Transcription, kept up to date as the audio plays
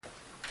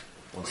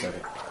1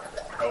 second.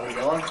 Are we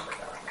going?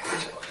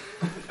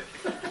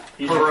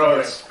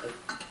 Gross.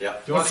 Yeah.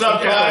 What's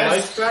up,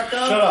 guys? Shut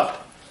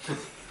up.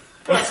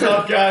 What's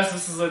up, guys?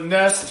 This is a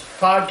Nest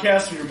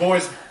podcast with your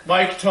boys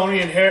Mike,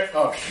 Tony, and Harry.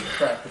 Oh,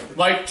 crap.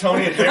 Mike,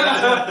 Tony, and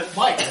Harry.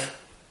 Mike.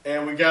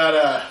 And we got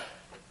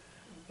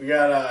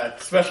a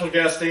special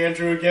guest,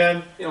 Andrew,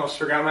 again. You almost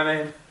forgot my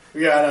name.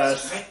 We got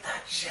Take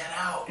that shit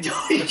out.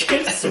 You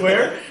can't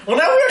swear? Well,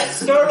 now we have to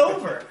start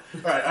over.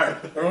 All right.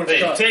 Everyone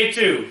stop. Take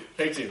two.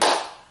 Take two.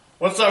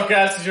 What's up,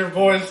 guys? It's your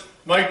boys,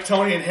 Mike,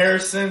 Tony, and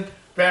Harrison,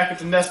 back at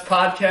the Nest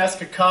Podcast,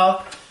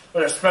 Kaka,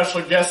 with our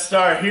special guest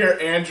star here,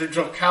 Andrew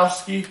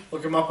Jolkowski.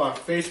 Look him up on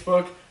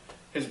Facebook.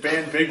 His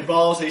band, Big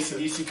Balls,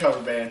 AC/DC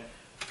cover band,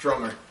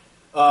 drummer.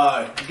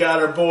 You got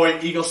our boy,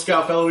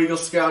 fellow Eagle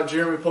Scout,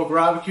 Jeremy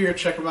Polkrovic here.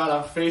 Check him out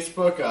on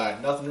Facebook.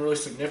 Nothing really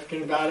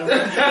significant about him.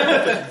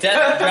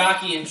 Death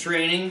jockey in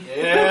training.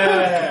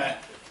 Yeah.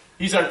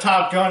 He's our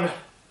Top Gun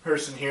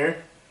person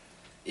here.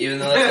 Even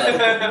though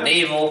it's a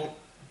naval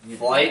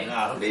flight.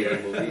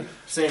 Movie.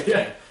 Same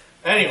thing.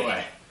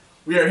 Anyway,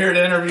 we are here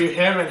to interview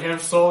him and him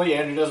solely.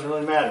 Andrew doesn't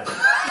really matter.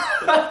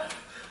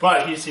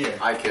 But he's here.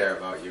 I care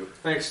about you.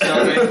 Thanks,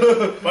 Tony.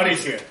 But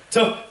he's here.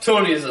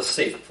 Tony is a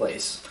safe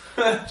place.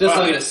 Just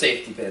look at a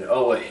safety pin.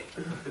 Oh, wait.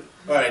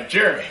 Alright,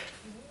 Jeremy.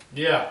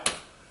 Yeah.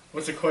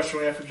 What's the question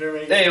we have for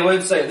Jeremy? Hey, wait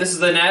a second. This is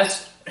the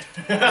Nest.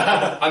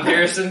 I'm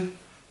Harrison.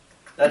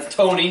 That's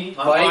Tony.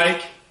 I'm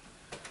Mike.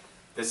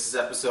 This is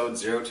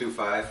episode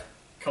 025.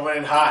 Coming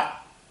in hot.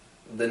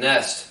 The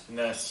Nest.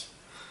 Nest.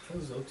 That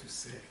was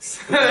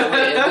 026.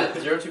 Wait,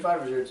 is it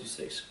 025 or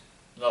 026?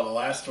 No, the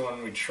last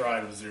one we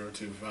tried was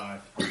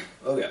 025.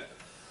 Okay.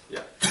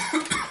 Yeah.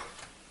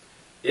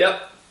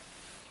 Yep.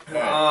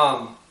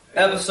 Alright.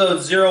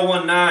 Episode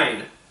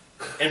 019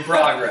 in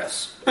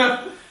progress.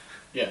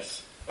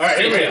 Yes. Alright,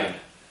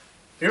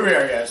 here we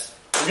are, guys.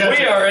 We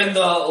are in the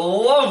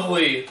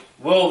lovely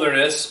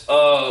wilderness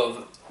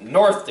of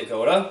North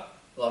Dakota.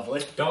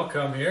 Lovely. Don't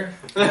come here.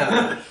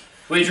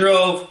 We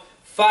drove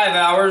 5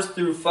 hours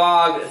through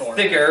fog 4.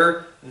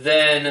 thicker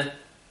than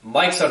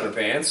Mike's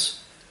underpants.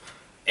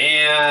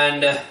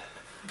 And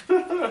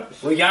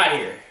we got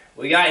here.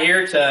 We got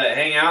here to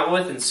hang out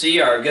with and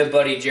see our good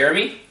buddy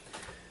Jeremy.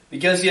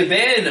 Because he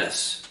abandoned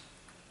us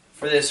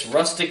for this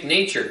rustic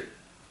nature.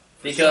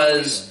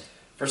 Because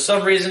for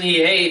some reason he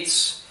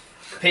hates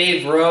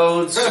paved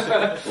roads,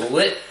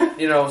 lit,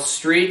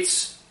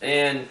 streets,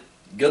 and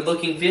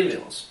good-looking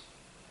females.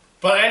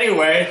 But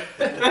anyway,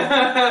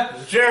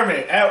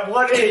 Jeremy, at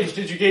what age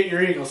did you get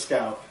your Eagle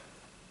Scout?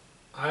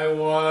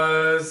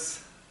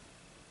 This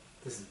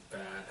is bad.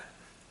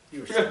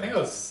 You were I think 17. I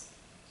was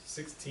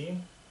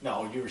 16.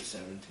 No, you were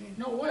 17.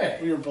 No way.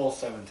 We were both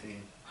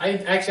 17. I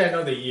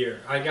know the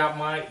year. I got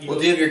my Eagle. Well,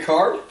 do you have your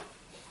card?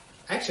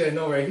 Actually, I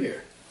know right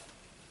here.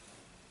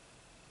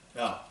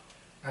 No.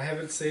 I have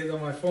it saved on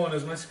my phone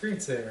as my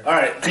screensaver.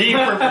 Alright,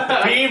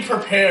 being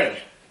prepared.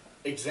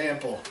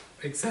 Example.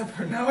 Except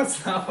for now,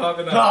 it's not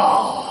popping up.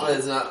 Oh! But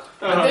it's not.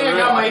 I think I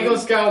got my Eagle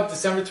Scout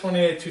December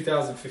 28,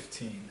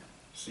 2015.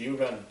 So you've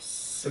been 16,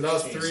 So that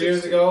was 3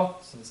 years ago.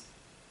 Since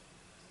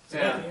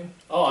Yeah. 17.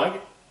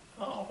 Oh,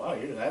 wow,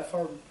 you're that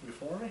far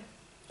before me? I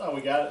thought we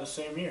got it the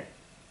same year.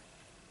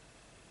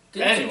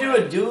 Didn't you do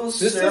a dual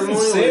This ceremony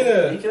doesn't say with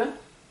that. Mika?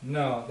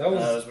 No, that That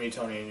was was me,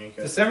 Tony, and Yinka.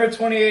 December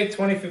 28,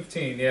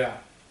 2015, yeah.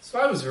 So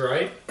I was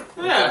right.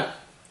 Yeah. It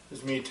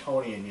was me,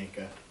 Tony, and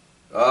Yinka.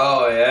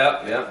 Oh, yeah.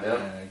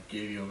 I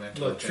gave you a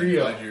mental Little pin.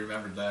 trio. Glad you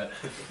remembered that.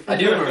 I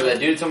do remember that,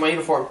 dude. It's on my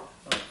uniform.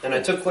 And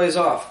I took plays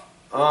off.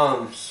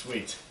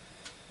 Sweet.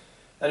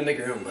 I had to make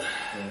room.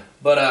 Yeah.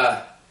 But,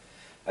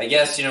 I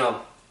guess,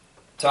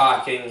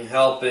 talking,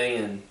 helping,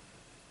 and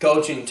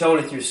coaching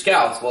Tony through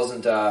scouts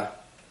wasn't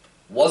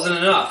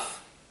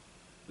enough.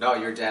 No,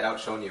 your dad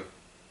outshone you.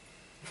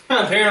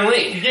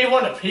 Apparently. You gave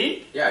one to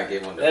Pete? Yeah, I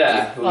gave one to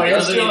Yeah, Pete. who Oh, you're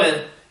doesn't still-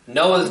 even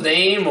know his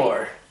name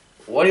or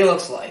what he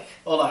looks like.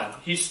 Hold on.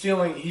 He's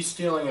stealing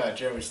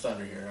Jeremy's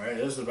thunder here, alright?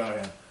 This is about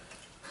him.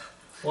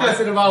 What's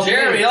it about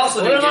Jeremy me?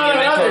 also What didn't give about you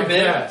a mentor another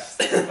bid.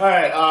 guest?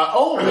 Alright,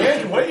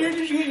 Andrew, what year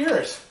did you get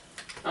yours?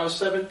 I was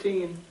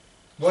 17.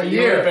 What So you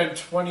would have year? been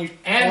 20.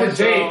 And the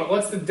date.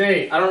 What's the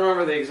date? I don't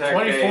remember the exact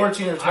date.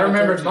 2014 or 2013. I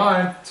remembered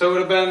mine. So it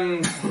would have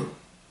been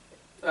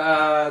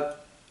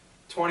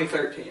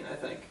 2013, I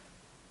think.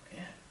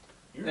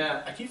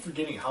 Yeah. I keep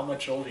forgetting how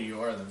much older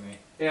you are than me.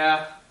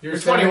 Yeah. You're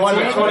You're 21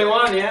 17? now.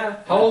 21, yeah.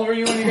 How old were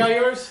you when you got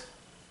yours?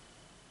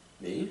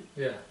 Me?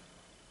 Yeah.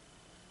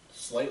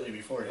 Slightly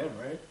before him,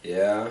 right?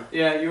 Yeah.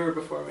 Yeah, you were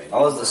before me. I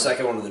was the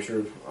second one of the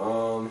troop.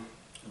 Oh,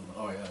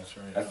 yeah, that's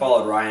right. I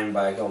followed Ryan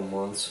by a couple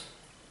months.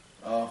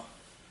 Oh.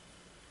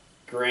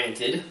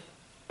 Granted,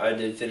 I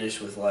did finish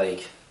with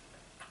 5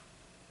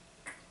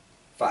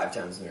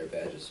 times the merit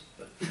badges.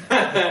 But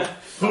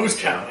Who's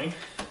counting?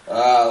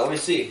 let me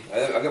see.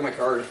 I got my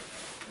card.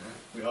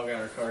 We all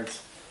got our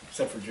cards.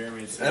 Except for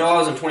Jeremy's. I know I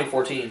was in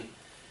 2014.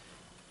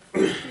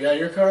 You got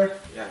your card?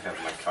 Yeah, I have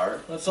my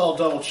card. Let's all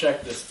double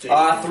check this date.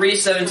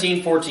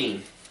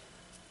 3/17/14.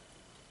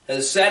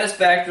 Has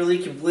satisfactorily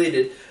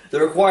completed the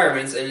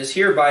requirements and is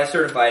hereby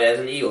certified as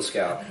an Eagle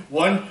Scout.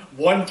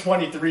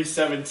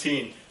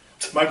 1/23/17.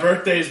 My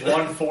birthday is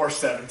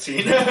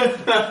 1/4/17.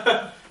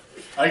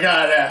 I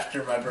got it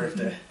after my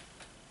birthday.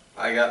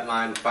 I got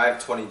mine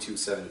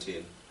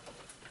 5/22/17.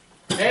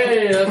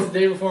 Hey, that's the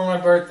day before my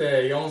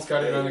birthday. You almost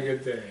got it on a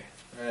good day.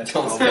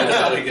 Don't say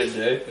that's not a good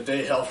day. The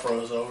day hell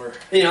froze over.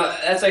 You know,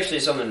 that's actually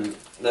something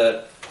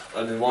that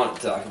I've been wanting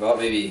to talk about,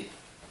 maybe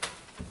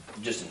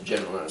just in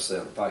general, not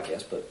necessarily on the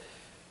podcast, but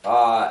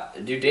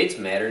do dates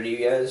matter to you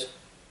guys?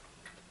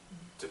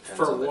 Depends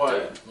For on the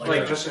what? day.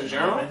 Like just in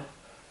general?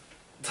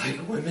 Like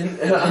women?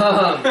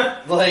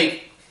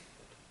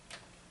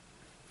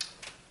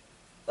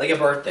 like a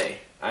birthday.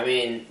 I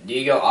mean, do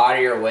you go out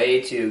of your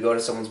way to go to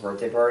someone's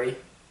birthday party?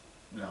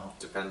 No.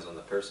 Depends on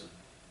the person.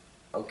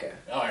 Okay.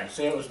 Alright,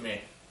 say it was me.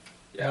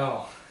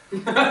 No.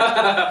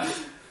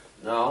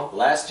 No?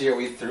 Last year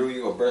we threw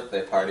you a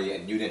birthday party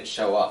and you didn't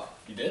show up.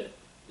 You did?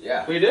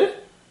 Yeah, We did?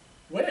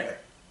 Where?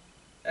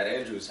 at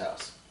Andrew's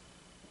house.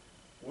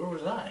 Where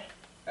was I?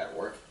 At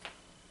work.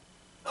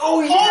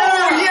 Oh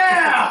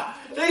yeah!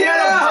 They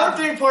had a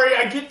birthday party.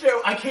 I get there.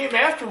 I came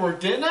afterward,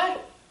 didn't I?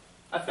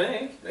 I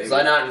think. Maybe. Was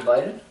I not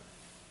invited?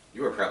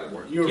 You were probably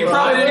working. You were You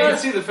probably right. didn't even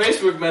see the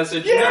Facebook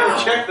message. You Yeah.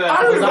 never checked that. I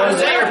I remember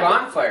was at your that.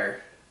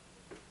 bonfire.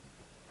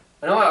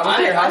 I know, I was at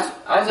your house.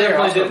 I was at your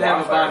house definitely for didn't have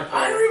a bonfire. bonfire.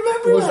 I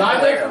remember Was that.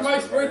 I there Yeah, for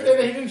Mike's birthday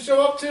that he didn't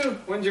show up to?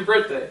 When's your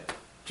birthday?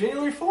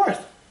 January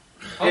 4th.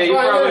 I Yeah, was you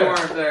probably there.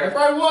 weren't there. I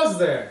probably was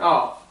there.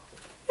 Oh.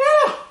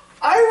 Yeah,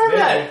 I remember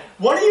Yeah. that.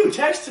 One of you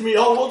texted me,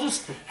 "Oh, we'll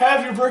just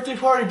have your birthday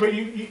party, but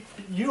you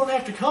don't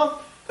have to come.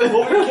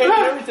 We'll bring cake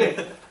and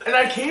everything." And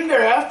I came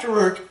there after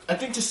work, I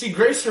think to see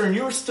Gracer, and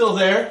you were still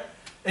there.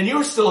 And you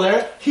were still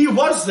there. He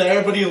was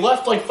there, but he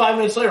left like 5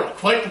 minutes later. Like,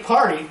 quite the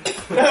party.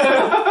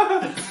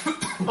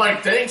 I'm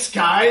like, thanks,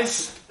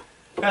 guys.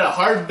 Had a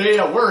hard day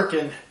at work,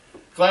 and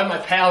glad my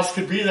pals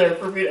could be there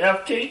for me to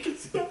have cake and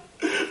stuff.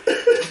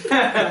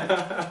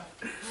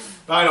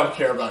 I don't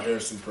care about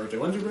Harrison's birthday.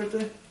 When's your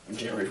birthday?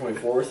 January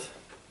 24th.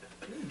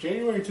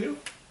 January 2?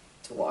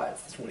 July,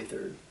 it's the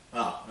 23rd.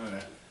 Oh, okay.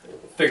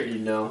 Figured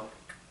you'd know.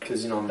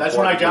 Because, you know, I'm That's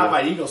when I got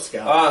important my Eagle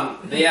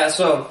Scout. But yeah,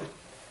 so,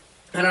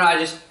 I don't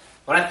know,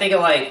 when I think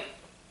of, like,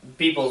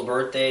 people's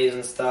birthdays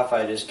and stuff,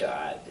 I just,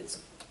 God,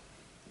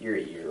 you're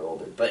a year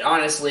older. But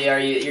honestly,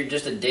 you're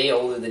just a day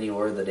older than you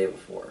were the day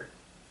before.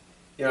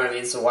 You know what I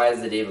mean? So why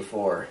is the day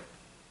before?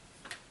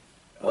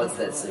 What's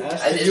that? It's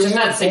You just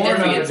not weren't born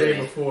on significant the to day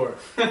me. before.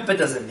 But it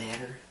doesn't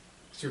matter.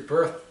 It's your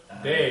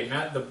birthday,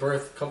 not the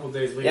birth couple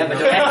days later. Yeah, but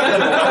do I have to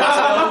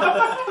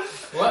go to work?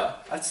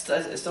 What? I still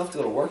have to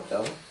go to work,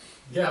 though.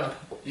 Yeah.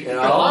 You A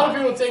know? lot of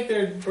people take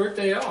their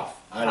birthday off.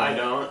 I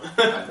don't.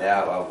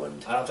 Yeah, I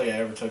wouldn't. I don't think I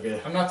ever took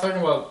it. I'm not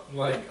talking about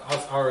like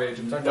us our age.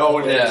 I'm talking No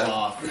about days Yeah.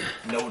 off.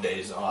 No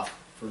days off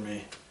for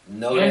me.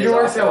 No Andrew days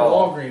works off at at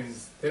all.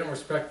 Walgreens. They don't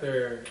respect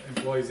their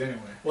employees anyway.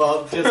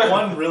 Well, does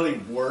one really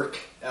work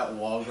at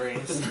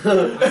Walgreens?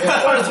 Or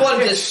does one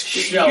just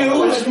show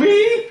Excuse up?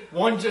 me?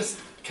 One just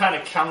kind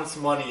of counts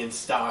money and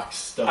stocks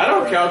stuff. I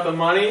don't right? count the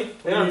money.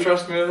 They don't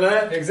trust me with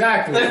that.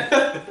 Exactly.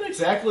 What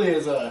exactly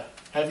is a...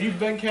 Have you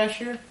been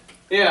cashier?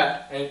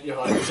 Yeah. And you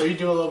know, so you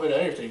do a little bit of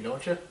everything,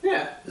 don't you?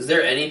 Yeah. Is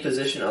there any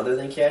position other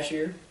than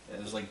cashier?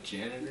 And it's like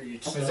janitor. You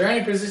Is there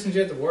any positions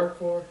you have to work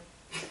for?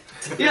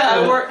 Yeah,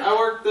 I work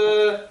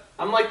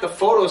I'm like the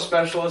photo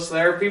specialist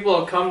there. People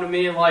will come to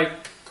me and like,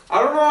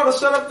 I don't know how to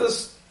set up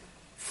this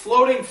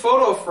floating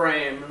photo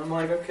frame. And I'm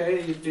like,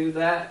 okay, you do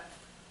that.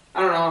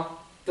 I don't know.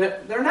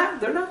 They're not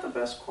the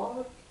best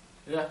quality.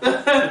 Yeah.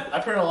 I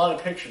print a lot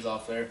of pictures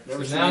off there.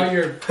 Never So seen now it.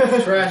 you're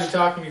trash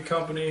talking your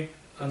company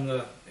on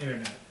the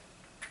internet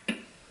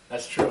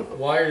That's true.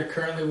 while you're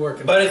currently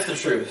working. But it's the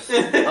truth.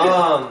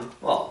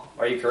 Well,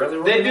 are you currently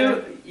working They there?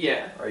 do,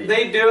 yeah. Are you-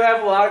 They do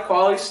have a lot of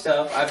quality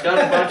stuff. I've done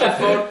a bunch of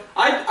photo.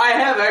 I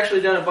have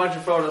actually done a bunch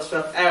of photo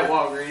stuff at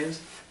Walgreens.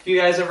 If you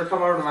guys ever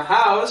come over to my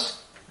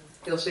house,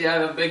 you'll see I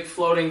have a big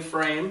floating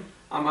frame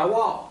on my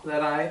wall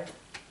that I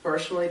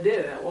personally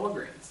did at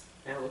Walgreens,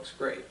 and it looks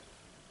great.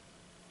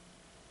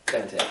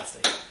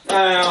 Fantastic.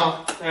 I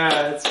know.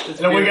 Yeah, it's And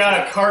then we beautiful.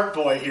 got a cart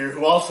boy here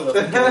who also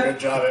doesn't do a good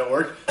job at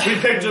work. We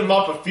picked him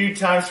up a few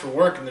times for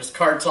work, and there's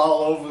carts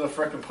all over the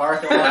frickin'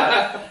 parking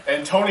lot.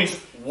 And Tony's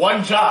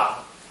one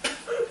job: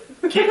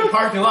 keep the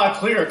parking lot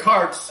clear of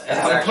carts That's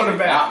and put actually them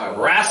not back. my work.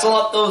 Wrestle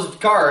up those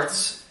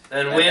carts,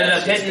 and we ended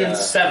up That's just, hitting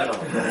 7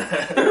 of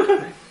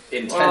them.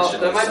 Intentionally. Well,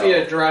 that might be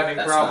so. a driving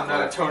That's problem, not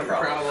not a my Tony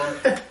problem.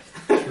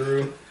 problem.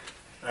 True.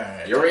 All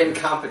right. Your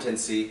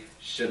incompetency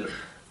shouldn't.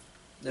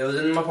 It was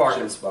in my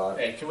parking spot.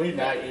 Hey, can we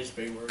not use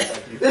big words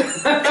like you? But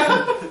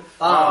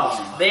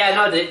yeah,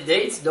 no,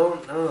 dates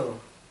don't. Oh.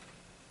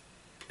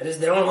 They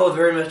don't hold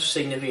very much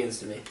significance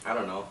to me. I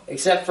don't know.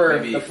 Except for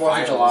Maybe the 4th of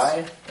finals.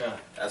 July. Yeah.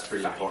 That's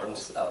pretty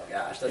important. Oh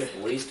gosh, that's the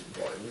least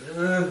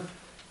important.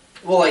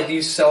 Well, like, do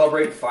you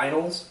celebrate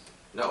finals?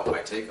 No, I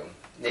take them.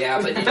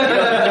 Yeah, but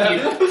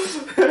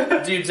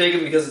do you take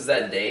them because it's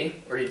that day,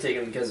 or do you take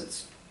them because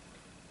it's...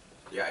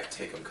 Yeah, I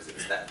take them because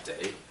it's that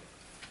day.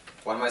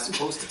 What am I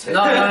supposed to take?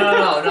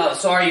 No.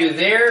 So are you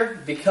there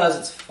because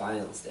it's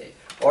finals day?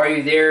 Or are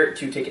you there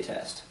to take a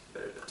test?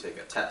 Better to take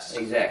a test.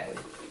 Exactly.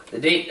 The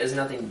date has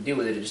nothing to do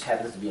with it, it just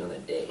happens to be on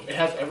that day. It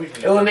has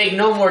everything. It would make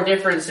no more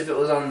difference if it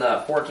was on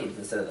the 14th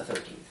instead of the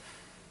 13th.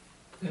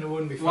 And it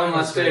wouldn't be One fun.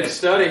 less day to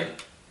study.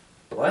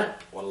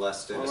 What? One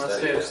less day One to less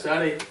study. day to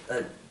study.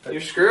 Uh,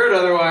 You're screwed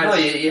otherwise. No,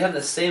 you have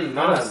the same I'm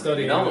amount not of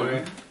studying knowing.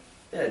 anyway.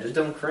 Yeah, just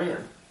don't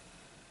cram.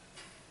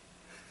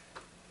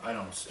 I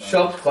don't study.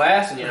 Show up to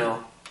class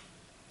and,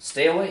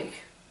 stay awake.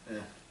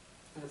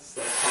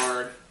 That's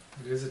hard.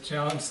 It is a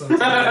challenge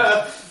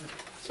sometimes.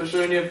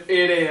 Especially when you have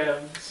 8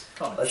 a.m.s.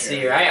 Oh, Let's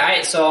see Jerry.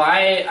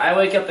 here. I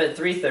wake up at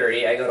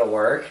 3:30. I go to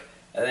work,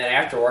 and then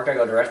after work I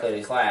go directly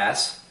to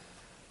class.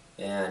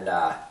 And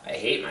I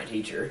hate my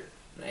teacher,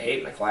 and I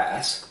hate my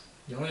class.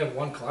 You only have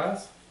one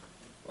class?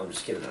 I'm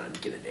just kidding on a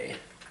given day.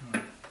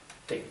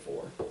 Taking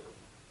 4.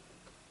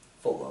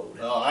 Full load.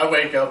 Well, I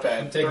wake up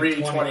I'm at taking 20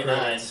 3:29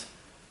 credits.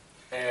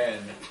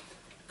 and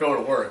go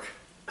to work.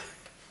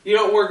 You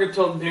don't work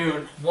until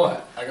noon.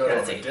 What? I go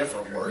Gotta to a take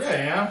different work. Yeah,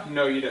 I am.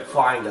 No, you don't.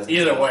 Flying doesn't.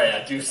 Either count. way,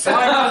 I do Flying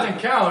something. doesn't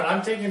count.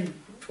 I'm taking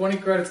 20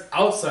 credits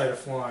outside of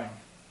flying.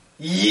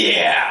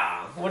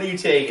 Yeah. What are you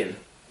taking?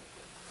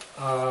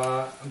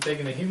 I'm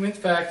taking a human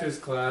factors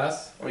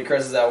class. How many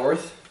credits is that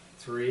worth?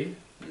 3.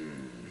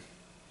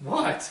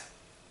 What?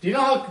 Do you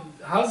know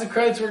how's the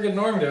credits work at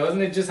Normandale?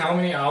 Isn't it just how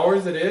many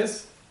hours it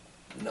is?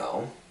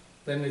 No.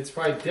 Then it's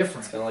probably It's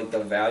different. kind of like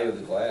the value of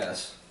the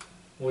class.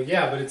 Well,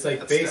 yeah, but it's like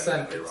That's based on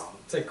definitely wrong.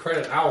 it's like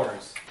credit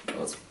hours.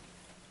 Well, it's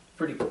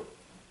pretty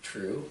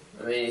true.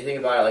 I mean, you think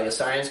about it, like a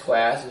science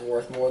class is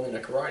worth more than a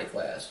karate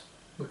class.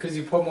 Because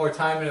you put more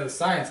time into the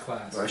science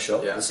class. I show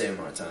up Yeah. the same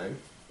amount of time.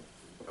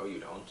 No, you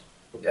don't.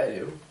 Yeah, I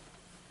do.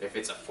 If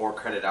it's a 4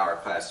 credit hour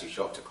class, you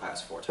show up to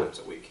class 4 times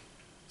a week.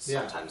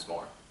 Yeah. Sometimes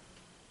more.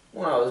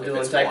 When I was If doing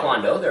it's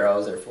taekwondo there, I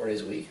was there 4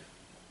 days a week.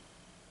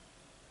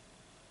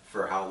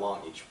 For how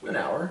long each week? An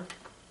hour.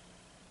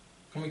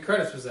 How many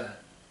credits was that?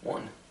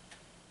 1.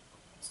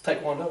 It's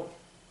taekwondo.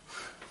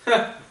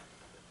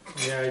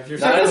 Yeah, your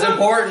Not as school,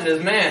 important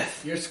as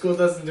math. your school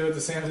doesn't do it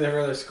the same as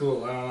every other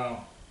school. I don't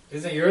know.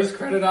 Isn't yours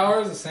credit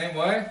hours the same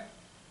way?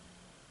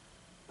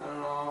 I don't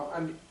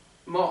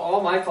know.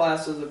 All my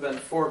classes have been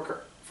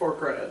 4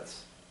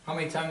 credits. How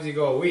many times do you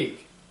go a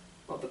week?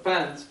 Well, it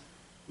depends.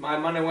 My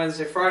Monday,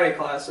 Wednesday, Friday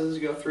classes,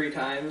 you go 3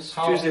 times.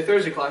 How- Tuesday,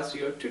 Thursday classes,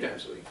 you go 2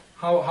 times a week.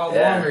 How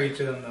Yeah. long are each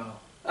of them though?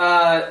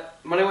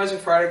 Monday, Wednesday,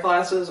 Friday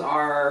classes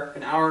are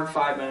an hour and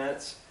 5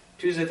 minutes.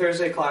 Tuesday,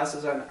 Thursday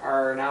classes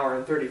are an hour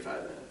and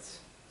 35 minutes.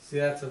 See,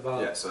 that's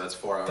about Yeah, so that's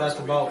 4 hours. that's a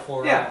week. about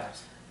 4 Yeah.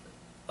 hours.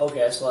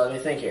 Okay, so let me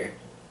think here.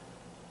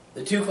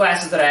 The 2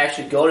 classes that I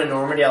actually go to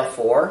Normandale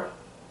for,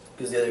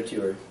 because the other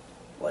 2 are,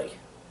 like,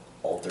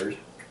 altered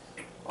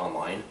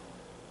online.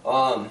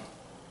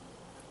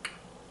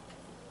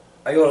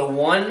 I go to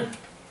one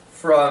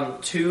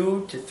from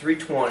 2 to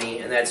 3:20,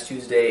 and that's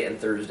Tuesday and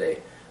Thursday.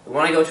 The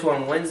one I go to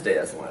on Wednesday,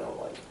 that's the one I don't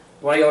like.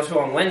 The one I go to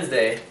on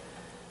Wednesday,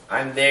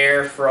 I'm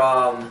there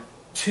from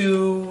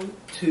 2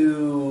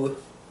 to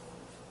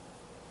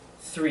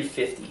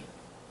 3:50.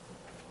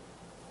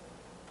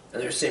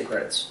 And they're the same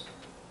credits.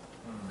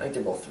 I think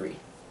they're both 3.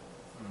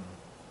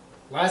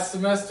 Last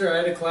semester, I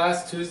had a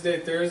class Tuesday,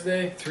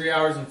 Thursday, 3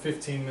 hours and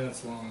 15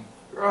 minutes long.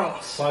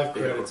 Gross. 5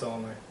 credits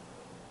only.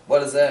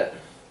 What is that?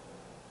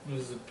 It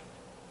was an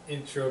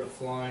intro to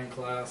flying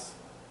class.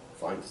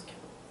 Flying doesn't count.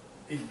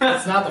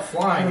 It's not the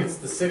flying; it's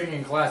the sitting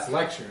in class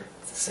lecture.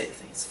 It's the same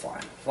thing. It's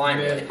flying. Flying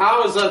Yeah. related.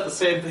 How is that the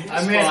same thing? I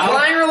as mean, flying?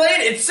 Flying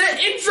related. It's an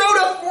intro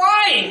to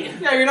flying.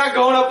 Yeah, you're not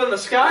going up in the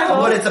sky. though.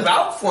 But it's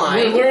about We're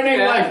flying. learning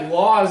Yeah. like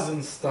laws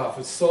and stuff.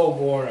 It's so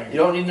boring. You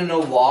don't need to know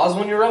laws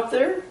when you're up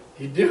there.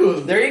 You do.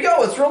 There you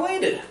go. It's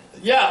related.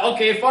 Yeah.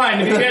 Okay.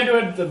 Fine. If you can't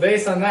do it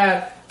based on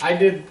that, I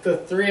did the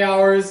 3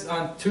 hours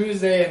on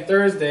Tuesday and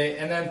Thursday,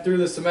 and then through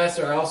the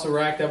semester, I also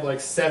racked up like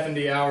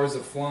 70 hours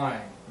of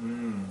flying.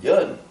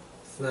 Good.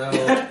 So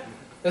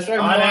that's right.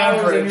 On More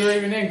hours than average- you were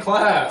even in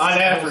class. On for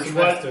the average,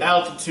 what semester.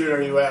 altitude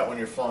are you at when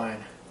you're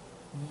flying?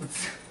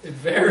 It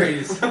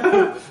varies. All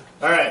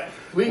right.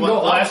 We can What- go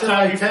up last to time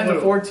like you 10 to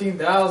flew?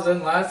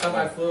 14,000. Last time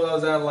I flew, I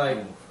was at like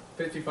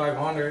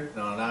 5,500.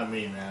 No, not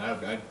me, man.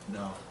 I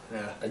no. Yeah.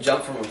 I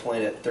jumped from a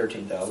plane at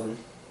 13,000.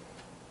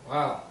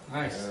 Wow,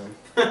 nice.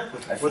 I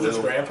With his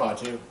flew. grandpa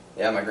too.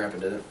 Yeah, my grandpa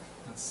did it.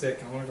 That's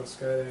sick. I want to go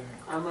skydiving.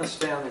 I'm gonna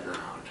stay on the ground.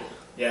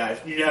 Yeah,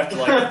 you'd have to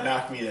like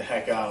knock me the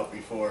heck out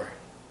before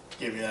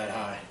give me that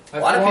high. A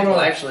lot of people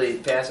actually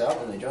pass out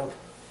when they jump.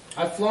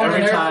 I've flown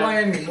Every an time-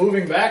 airplane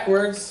moving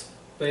backwards.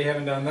 They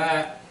haven't done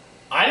that.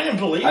 I didn't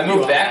believe I you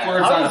moved on that.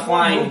 backwards How on does a one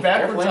flying move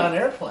backwards airplane? on an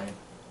airplane.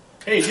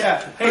 Hey,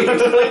 Jeff. Hey,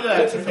 explain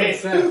that to me. Makes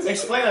sense. Hey,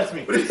 explain that to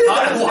me.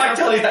 How does Why an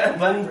tell you airplane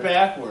that? move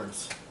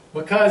backwards?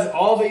 Because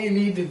all that you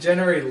need to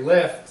generate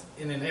lift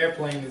in an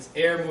airplane is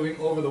air moving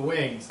over the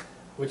wings,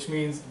 which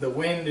means the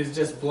wind is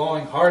just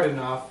blowing hard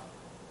enough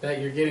that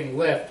you're getting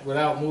lift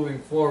without moving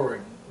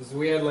forward. Because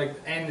we had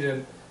like the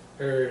engine,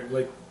 or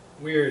like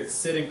we were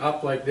sitting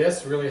up like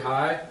this really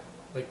high,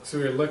 like so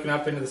we were looking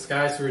up into the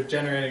sky, so we were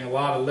generating a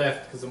lot of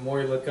lift because the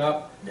more you look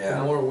up,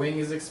 the more wing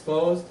is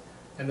exposed,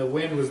 and the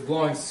wind was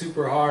blowing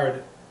super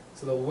hard.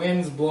 So the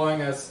wind's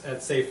blowing us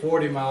at, say,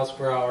 40 miles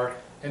per hour,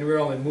 and we're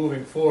only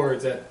moving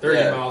forwards at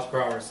 30 miles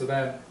per hour. So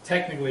then,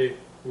 technically,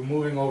 we're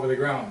moving over the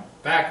ground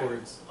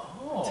backwards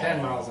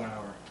 10 miles an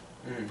hour.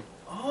 Mm.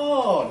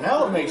 Oh,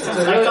 now it makes sense.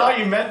 So I thought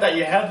you meant that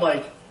you had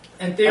like.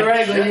 And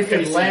theoretically, you jet can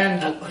facing-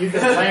 land. You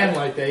can land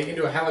like that. You can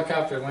do a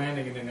helicopter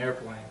landing in an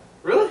airplane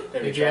Really? Have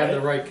if you you have tried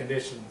the it? right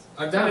conditions.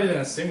 I've done it in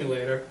a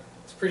simulator.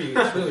 It's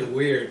really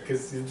weird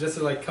because you're just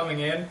like coming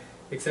in,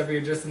 except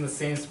you're just in the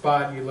same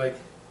spot. And you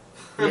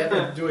have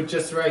to do it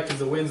just right because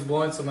the wind's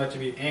blowing so much.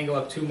 If you angle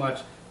up too much,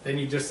 then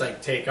you just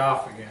like take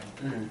off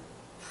again.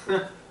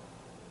 Mm.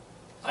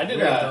 I did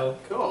Weird, a. though.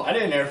 Cool. I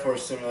did an Air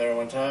Force simulator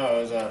one time. I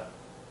was I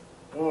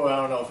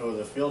don't know if it was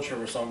a field trip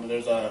or something, but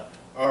there's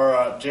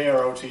our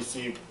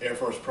JROTC Air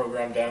Force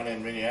program down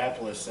in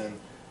Minneapolis,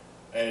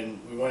 and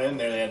we went in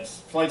there. They had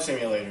flight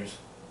simulators,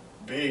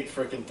 big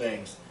freaking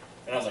things,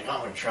 and I was like,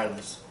 I'm gonna try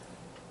this.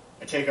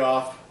 I take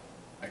off,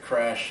 I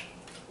crash.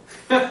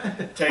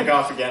 Take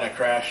off again, I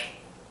crash.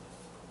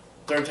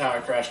 Third time I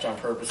crashed on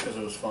purpose because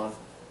it was fun.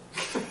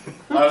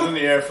 I was in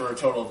the air for a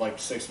total of like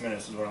 6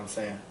 minutes, is what I'm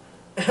saying.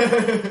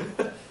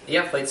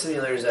 Yeah, flight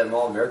simulators at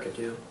Mall of America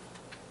too.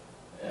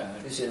 Yeah,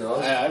 You seen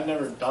those? I've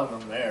never done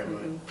them there,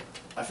 but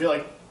I feel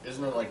like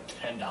isn't it like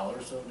 $10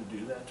 though to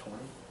do that? 20?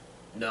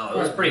 No, it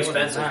was pretty More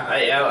than expensive.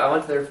 that. I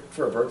went there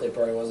for a birthday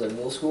party. Was it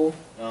middle school?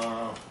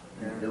 Yeah.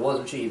 It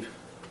wasn't cheap.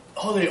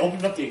 Oh, they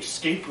opened up the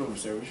escape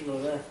rooms there. We should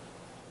go there.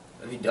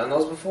 Have you done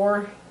those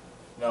before?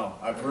 No,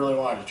 I really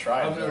wanted to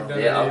try it. I've never though. done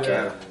it. Yeah, either.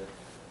 okay.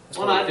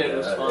 One I did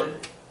was fun.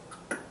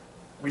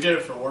 We did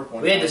it for work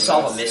one We time. had to but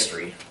solve that's a it.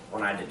 mystery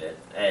when I did it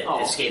at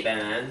Oh. Escape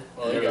NN.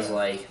 Well, And there it you was go.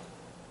 like,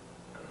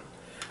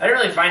 I didn't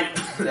really find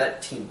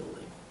that team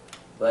building,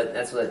 but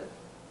that's what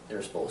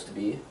they're supposed to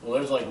be. Well,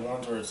 there's like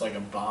ones where it's like a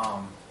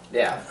bomb.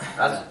 Yeah,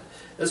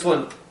 this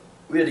one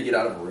we had to get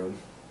out of a room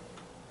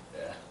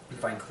Yeah. and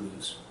find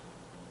clues.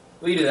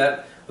 We can do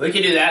that. We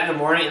can do that in the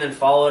morning and then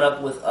follow it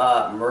up with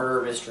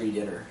murder mystery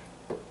dinner.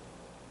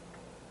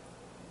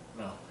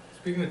 No.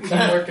 Speaking of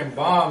teamwork and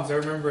bombs, I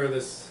remember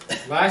this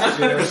last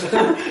year.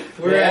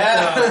 we were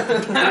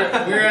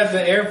at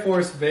the Air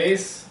Force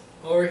base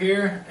over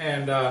here,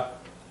 and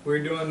we were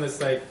doing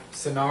this like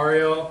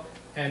scenario.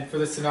 And for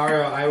the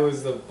scenario, I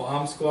was the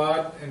bomb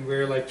squad, and we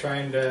were like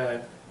trying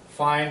to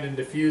find and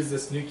defuse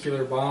this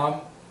nuclear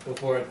bomb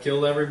before it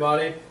killed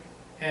everybody.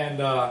 And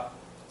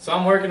so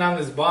I'm working on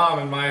this bomb,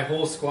 and my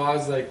whole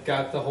squad's like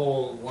got the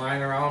whole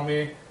line around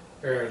me,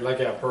 or like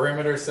a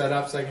perimeter set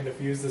up so I can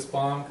defuse this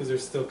bomb because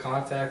there's still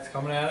contacts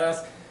coming at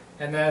us.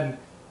 And then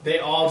they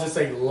all just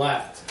like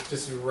left,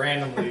 just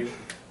randomly.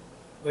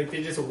 Like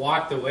they just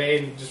walked away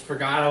and just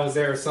forgot I was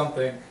there or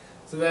something.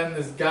 So then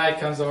this guy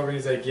comes over and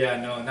he's like, yeah,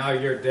 no, now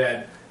you're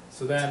dead.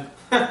 So then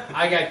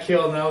I got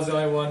killed and I was the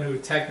only one who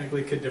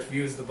technically could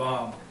defuse the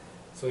bomb.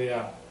 So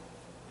yeah,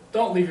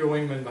 don't leave your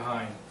wingman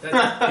behind.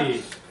 That's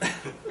key.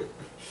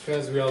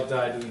 Because we all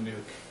died to the nuke.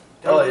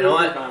 Oh, you know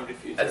what? Bomb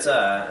diffuser. That's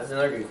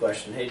another good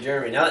question. Hey,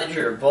 Jeremy, now that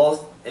you're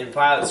both in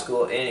pilot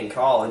school and in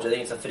college, I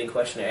think it's a fitting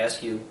question to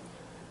ask you.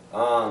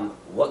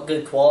 What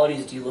good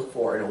qualities do you look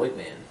for in a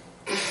wingman?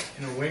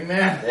 In a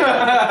wingman?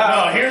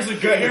 No,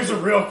 here's a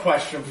real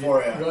question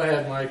for you. Go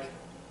ahead, Mike.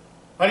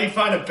 How do you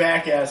find a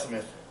back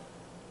azimuth?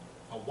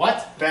 A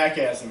what? Back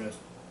azimuth.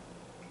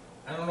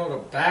 I don't know what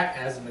a back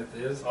azimuth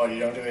is. Oh, you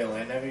don't do any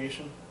land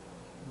navigation?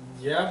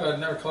 Yeah, but I've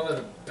never called it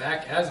a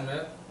back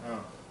azimuth. Oh.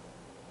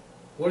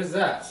 What is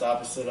that? It's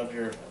opposite of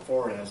your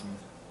forward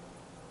azimuth.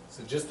 Is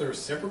it just the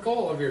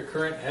reciprocal of your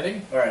current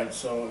heading? Alright,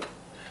 so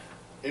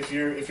if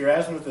your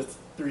azimuth is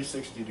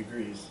 360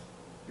 degrees,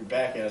 your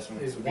back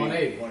azimuth Is would be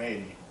 180.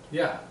 180.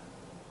 Yeah.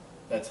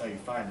 That's how you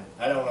find it.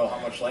 I don't know how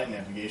much land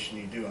navigation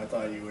you do. I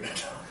thought you would have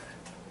done.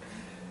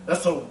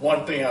 That's the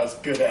one thing I was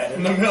good at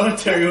in the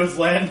military was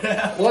land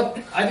nav. What?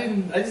 I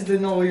just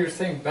didn't know what you were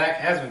saying.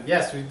 Back azimuth.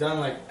 Yes, we've done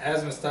like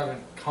azimuth stuff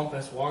and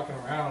compass, walking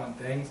around and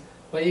things.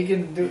 But you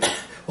can do.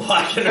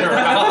 Walking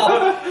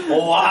around?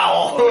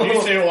 Wow. When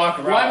you say walk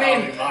around, Well, I how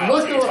mean, many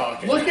miles are you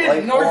talking? look at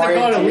Like North Dakota.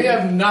 quarantine. We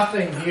have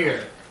nothing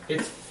here.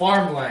 It's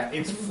farmland.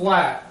 It's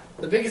flat.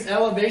 The biggest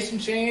elevation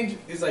change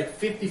is like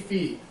 50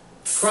 feet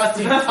across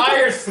the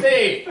entire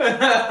state. We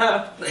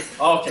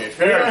Okay,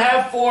 fair don't enough.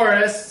 have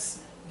forests.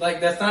 Like,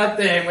 that's not a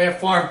thing. We have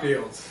farm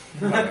fields.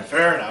 Okay,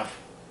 fair enough.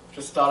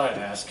 Just thought I'd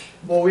ask.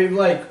 Well, we've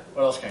like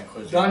What else can I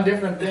quiz you? done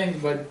different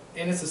things, but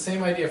and it's the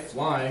same idea of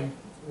flying.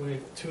 We're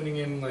tuning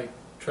in like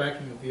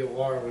tracking the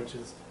VOR, which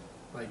is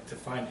like to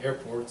find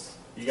airports.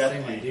 You got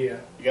Same the idea.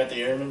 You got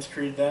the Airman's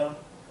Creed down,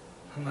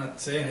 I'm not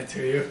saying it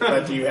to you.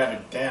 but do you have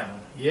it down?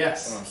 That's what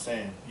Yes. I'm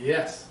saying.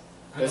 Yes.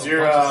 I Does know a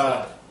your bunch of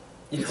stuff.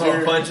 You Is know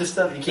there- a bunch of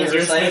stuff. You can't does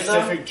your recite it though?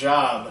 specific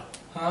job?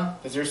 Huh?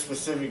 Does your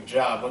specific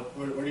job?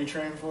 What are you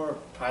training for?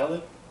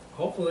 Pilot?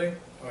 Hopefully.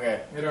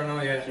 Okay. We don't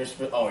know yet.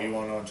 Oh, you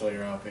won't know until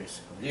you're out,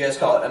 basically. You guys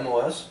call it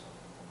MOS?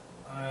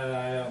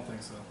 I don't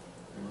think so.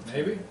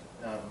 Maybe?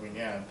 I mean,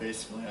 yeah,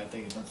 basically, I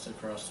think that's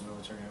across the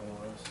military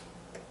MOS.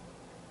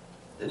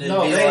 It'd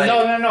No, be they,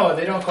 like- no.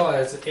 They don't call it.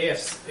 It's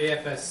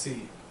AFSC.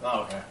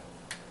 Oh, okay.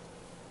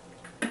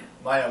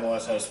 my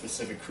MOS had a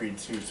specific creed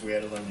too, so we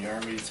had to learn the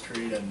Army's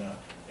creed and the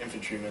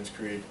Infantryman's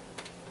creed.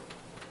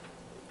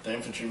 The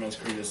Infantryman's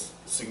creed is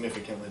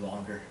significantly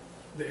longer.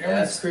 The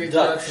Airman's Creed.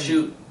 Duck,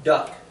 shoot,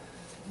 duck.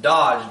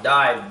 Dodge,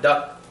 dive,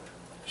 duck,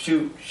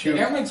 shoot. The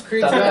Airman's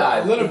Creed's Duck, got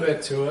dive. a little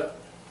bit to it,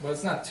 but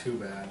it's not too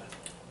bad.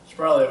 It's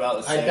probably about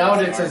the same. I doubt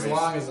as the it's as Army's.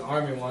 long as the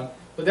Army one.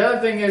 But the other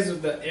thing is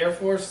with the Air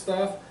Force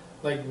stuff,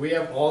 like we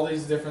have all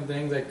these different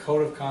things, like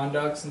code of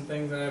conducts and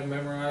things that I've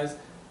memorized,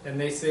 and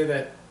they say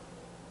that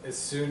as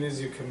soon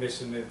as you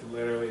commission it,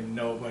 literally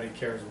nobody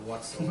cares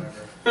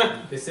whatsoever.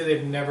 They say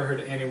they've never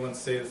heard anyone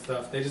say this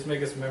stuff. They just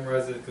make us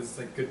memorize it because it's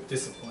like good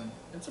discipline.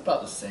 It's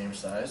about the same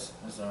size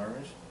as the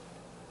Army's.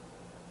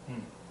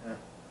 Yeah.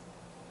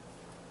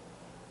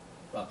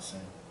 About the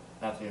same.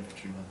 Not the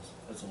Infantryman's.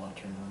 That's a lot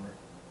to remember.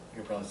 You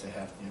could probably say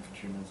half the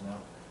Infantryman's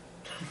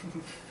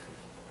now.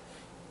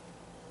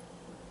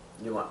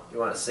 You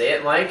want to say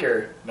it, Mike,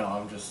 or No,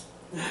 I'm just.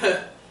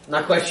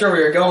 not quite sure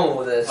where you're going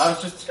with this?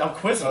 I'm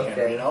quizzing him,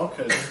 Okay. you know,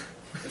 because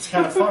it's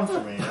kind of fun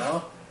for me, you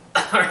know.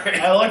 All right.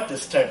 I like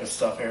this type of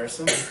stuff,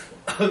 Harrison. If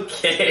you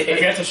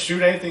Okay. have to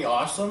shoot anything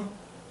awesome,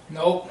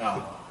 Nope.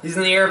 no. He's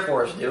in the Air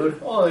Force,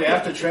 dude. Well, you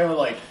have to train with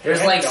like. There's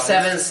handguns. like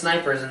 7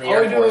 snipers in the All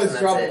Air we do Force, is and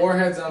drop that's it.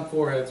 warheads on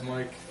foreheads,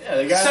 Mike. Yeah,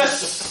 the guy.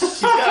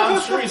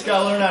 I'm sure he's got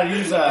to learn how to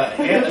use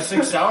a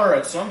 6 hour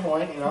at some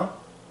point, you know.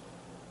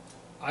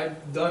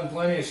 I've done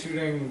plenty of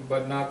shooting,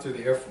 but not through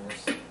the Air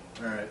Force.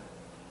 All right.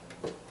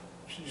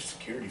 Should use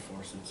security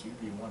forces.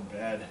 You'd be one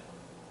bad.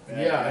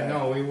 Yeah, guy. I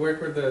know. We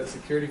work with the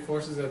security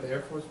forces at the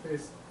Air Force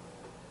Base.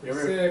 You We're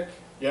ever- sick.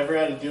 You ever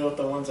had to deal with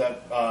the ones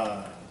at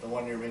the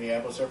one near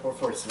Minneapolis Airport,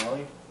 Fort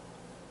Snelling?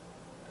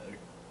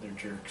 They're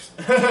jerks.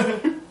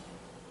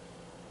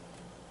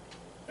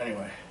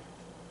 Anyway.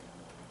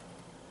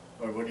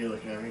 Or what are you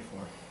looking at me for?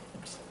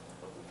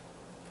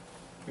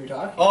 You're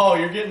talking? Oh,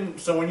 you're getting.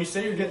 So when you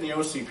say you're getting the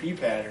OCP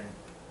pattern,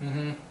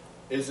 Mm-hmm.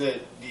 is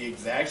it the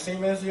exact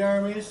same as the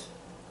Army's?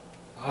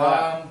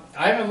 I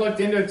haven't looked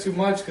into it too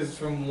much because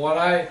from what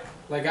I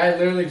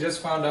literally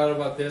just found out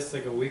about this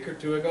like a week or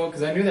two ago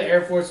because I knew the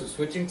Air Force was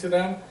switching to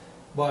them,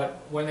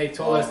 but when they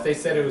told us, they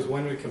said it was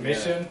when we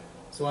commissioned,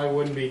 so I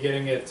wouldn't be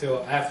getting it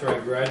till after I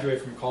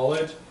graduate from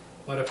college.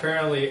 But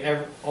apparently,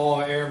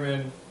 all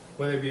airmen,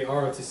 whether it be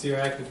ROTC or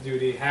active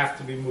duty, have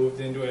to be moved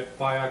into it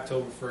by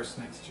October 1st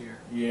next year.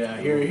 Yeah.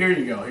 Here you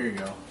go. Here you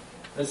go.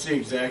 That's the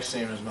exact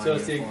same as my So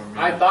see, uniform.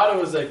 I thought it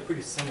was like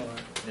pretty similar.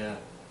 Yeah.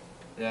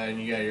 Yeah,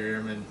 and you got your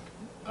airman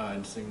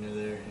insignia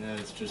there. Yeah,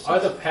 it's just. Are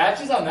the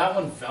patches on that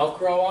one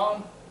Velcro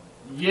on?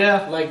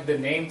 Yeah. Like the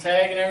name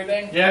tag and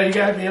everything? Yeah, you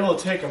gotta be able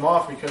to take them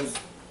off because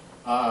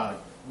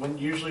when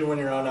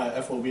you're on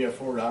a FOB, a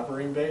forward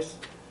operating base,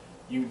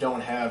 you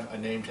don't have a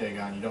name tag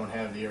on. You don't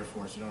have the Air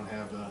Force. You don't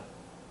have the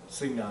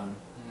sign on.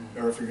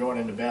 Or if you're going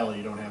into battle,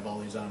 you don't have all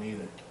these on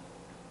either.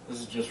 This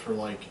is just for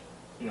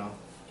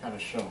kind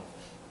of show.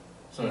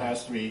 So it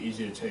has to be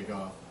easy to take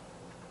off.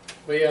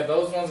 But yeah,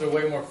 those ones are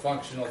way more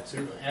functional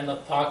too, and the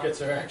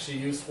pockets are actually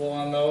useful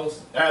on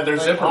those. Yeah, they're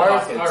Like, zipper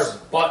ours pockets. are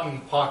button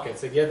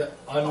pockets. Like you have to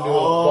undo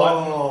a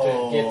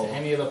button to get to Oh.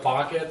 any of the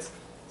pockets.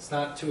 It's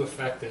not too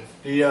effective.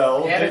 The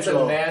old And it's a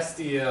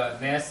digital.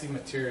 nasty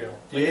material.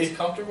 Like Yeah. it's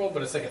comfortable,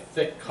 but it's like a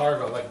thick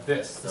cargo like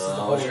this. This is the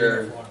Oh, whole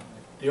sure. uniform.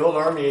 The old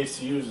Army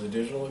ACUs, the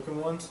digital looking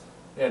ones,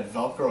 they had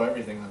Velcro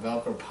everything, the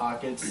Velcro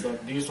pockets.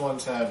 These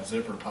ones have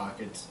zipper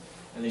pockets,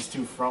 and these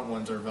two front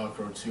ones are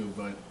Velcro too,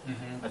 but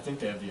I think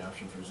they have the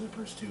option for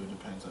zippers too. It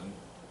depends on,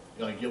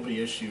 you'll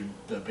be issued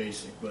the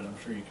basic, but I'm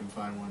sure you can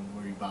find one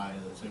where you buy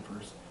the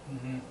zippers.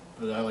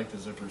 But I like the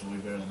zippers way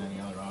better than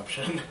any other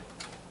option.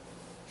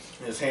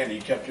 It's handy.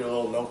 You kept your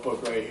little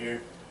notebook right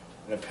here,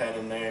 and a pen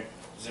in there,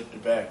 zipped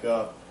it back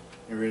up,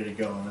 you're ready to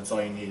go, and that's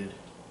all you needed.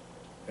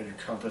 Had your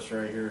compass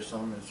right here or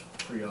something. It's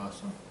pretty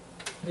awesome.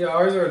 Yeah,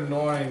 ours are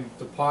annoying,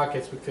 the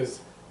pockets, because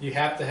you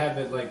have to have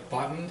it like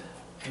buttoned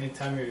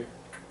anytime you're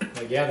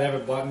like you have to have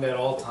it buttoned at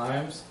all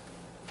times.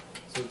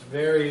 So it's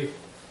very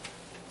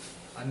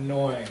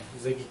annoying.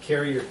 It's like you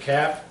carry your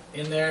cap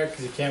in there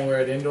because you can't wear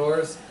it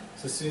indoors.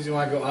 So as soon as you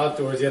want to go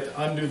outdoors, you have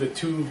to undo the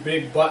two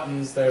big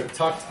buttons that are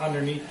tucked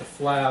underneath the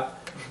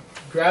flap.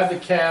 Grab the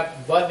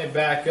cap, button it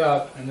back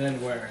up, and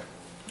then wear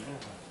it.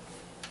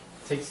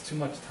 It takes too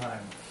much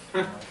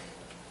time.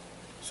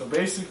 So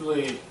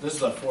basically, this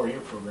is a 4-year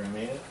program,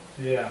 ain't it?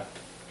 Yeah.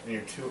 And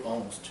you're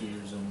almost 2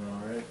 years in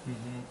now, right?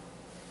 Mm-hmm.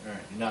 All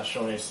right. You're not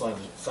showing any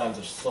signs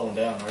of slowing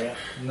down, are you?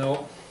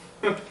 Nope.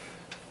 You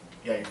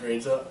got your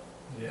grades up?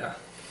 Yeah.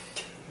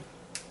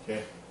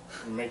 Okay.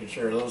 We're making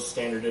sure. Are those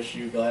standard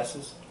issue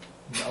glasses?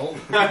 Nope.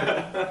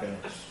 Okay.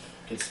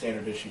 Get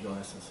standard issue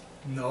glasses.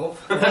 Nope.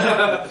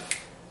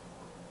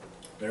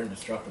 They're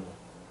indestructible.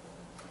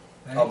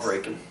 I'll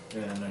break him.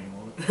 Yeah, no, you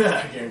won't.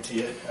 I guarantee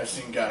it. I've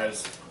seen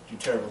guys do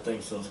terrible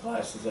things to those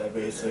glasses. I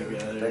basically,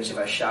 Bet you if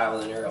I shot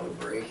with an arrow, it would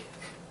break.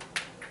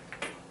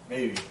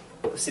 maybe.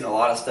 I've seen a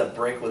lot of stuff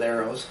break with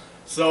arrows.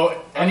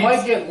 So I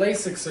might get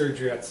LASIK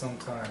surgery at some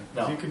time.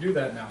 'cause No. You can do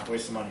that now.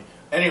 waste of money.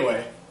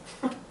 Anyway,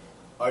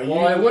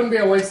 Well, it wouldn't be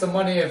a waste of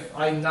money if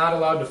I'm not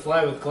allowed to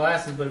fly with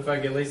glasses, but if I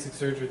get LASIK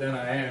surgery, then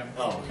I am.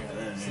 Oh,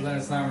 okay. So then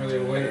it's not really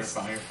a waste.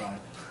 You're fine.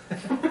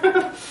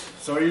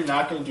 So you're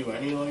not going to do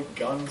any, like,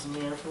 guns in the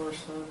Air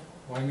Force, then?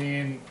 Well, I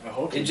mean, I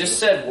hope It you just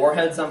do. said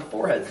warheads on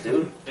foreheads,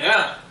 dude.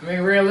 Yeah.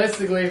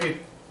 realistically, if you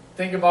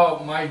think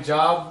about my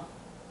job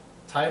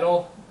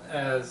title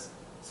as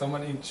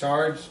someone in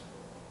charge,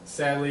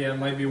 sadly, I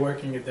might be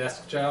working a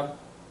desk job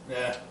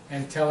Yeah.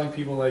 and telling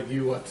people like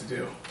you what to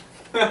do.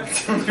 I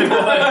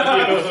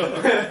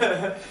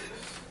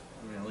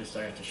mean, at least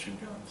I have to shoot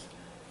guns.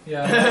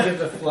 Yeah, I get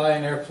to fly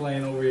an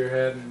airplane over your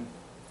head and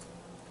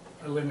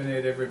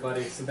eliminate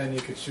everybody, so then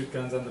you could shoot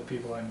guns on the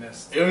people I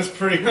missed. It was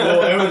pretty cool.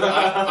 It was.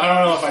 I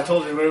don't know if I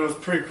told you, but it was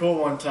pretty cool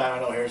one time.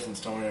 I know Harrison's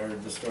told me, I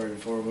heard this story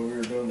before, but we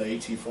were doing the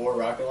AT-4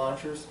 rocket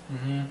launchers.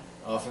 Mm-hmm.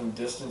 Off in the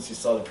distance, you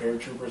saw the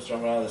paratroopers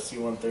jumping out of the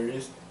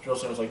C-130s.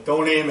 Jolson was like,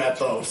 "Don't aim at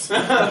those."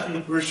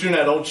 We were shooting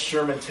at old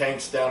Sherman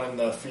tanks down in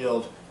the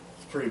field.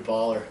 It's pretty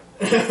baller.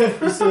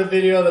 You saw the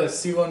video of the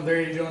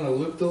C-130 doing a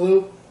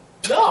loop-de-loop?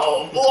 No!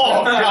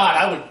 Oh, God,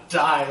 I would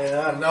die,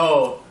 man.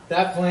 No.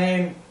 That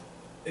plane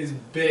is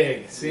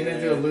big. Seeing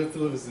it do a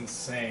loop-de-loop is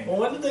insane. Well,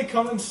 when did they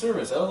come in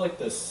service? That was like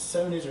the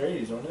 70s or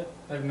 80s, wasn't it?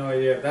 I have no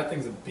idea. That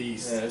thing's a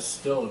beast. Yeah, it's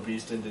still a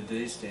beast in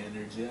today's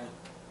standards, yeah.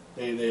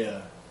 They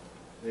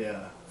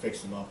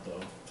fixed them up, though,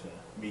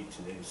 to meet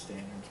today's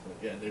standards. But,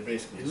 yeah, they're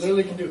basically... You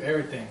literally can do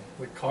everything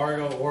with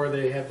cargo, or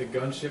they have the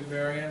gunship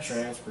variants.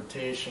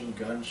 Transportation,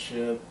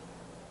 gunship.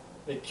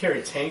 They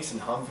carry tanks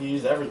and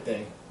Humvees,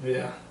 everything.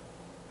 Yeah.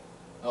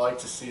 I like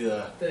to see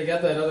They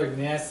got that other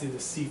nasty, the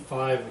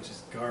C5, which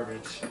is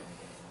garbage.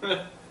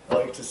 I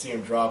like to see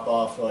them drop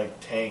off like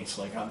tanks,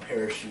 like on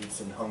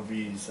parachutes and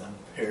Humvees on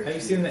parachutes. Have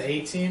you seen the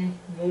A-Team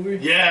movie?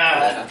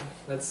 Yeah.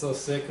 That's so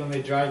sick when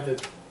they drive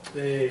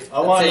they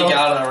I want to Take know.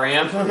 out on a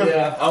ramp.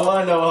 yeah. I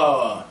want to know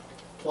how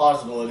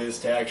plausible it is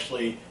to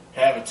actually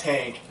have a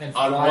tank And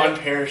on fly one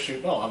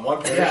parachute. No, on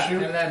one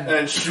parachute, and then- and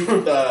then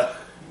shoot the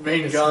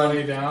main to slow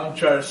you gun. down.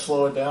 Try to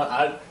slow it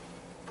down.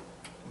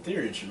 In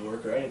theory, it should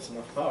work, right? It's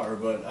enough power,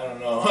 but I don't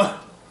know.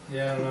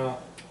 Yeah, I don't know.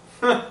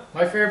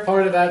 My favorite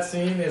part of that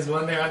scene is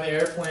when they're on the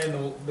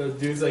airplane, the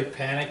dude's like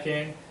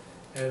panicking,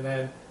 and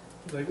then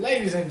he's like,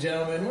 "Ladies and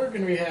gentlemen, we're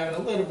going to be having a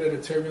little bit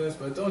of turbulence,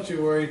 but don't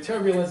you worry,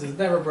 turbulence is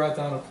never brought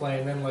down a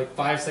plane." Then like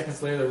 5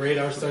 seconds later, the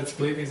radar starts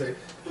bleeping. He's like,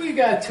 "We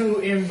got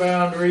 2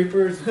 inbound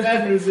Reapers.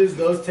 Bad news is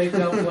those take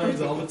down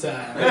planes all the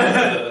time."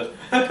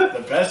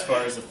 The best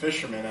part is the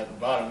fisherman at the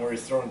bottom where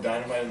he's throwing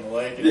dynamite in the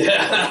lake. And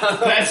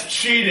that's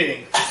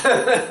cheating.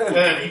 And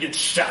then he gets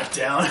shot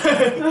down.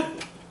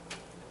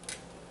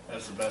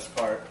 That's the best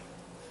part.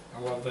 I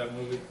love that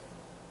movie.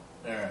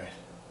 Alright.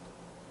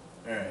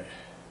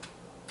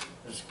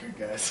 This is good,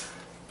 guys.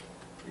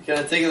 You're kind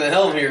of taking the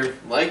helm here,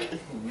 Mike.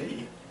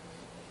 Me?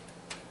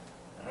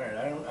 Alright,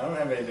 I don't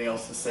have anything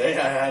else to say.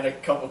 I had a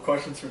couple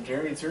questions for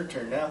Jeremy. It's your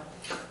turn now.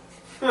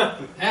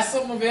 Ask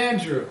something of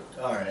Andrew.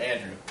 Alright,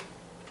 Andrew.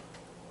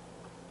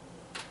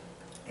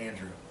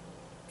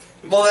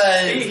 Well,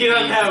 then. He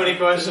doesn't have any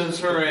questions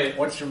for me.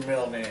 What's your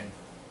middle name?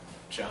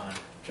 John.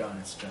 John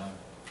is John.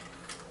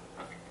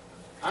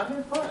 I'm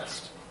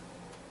impressed.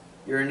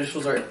 Your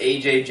initials are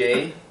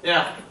AJJ.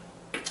 Yeah.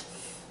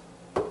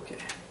 Okay.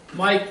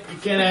 Mike, you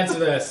can't answer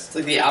this. It's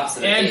like the opposite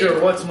of Andrew,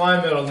 A. what's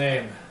my middle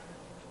name?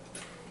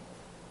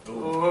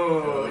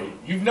 Ooh.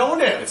 You've known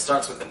It it.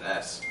 starts with an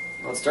S.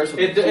 No, it starts with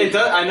It a P.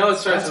 does. I know it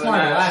starts That's with an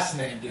my S. last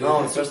name, dude.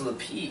 No, it starts with a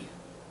P.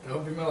 That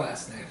would be my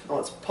last name. Oh,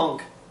 it's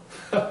Punk.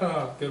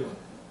 Good one.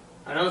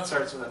 I know it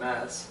starts with an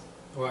S.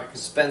 Why?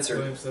 Because Spencer.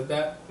 William said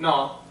that?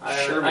 No,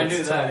 Sure, I knew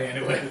It's that. Tony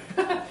anyway.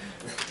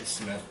 It's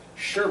Smith.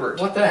 Sherbert.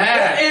 What the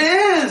heck? It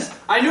is.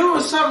 I knew it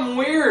was something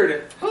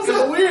weird. How's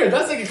that weird?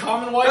 That's like a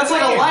common white That's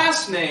like name. a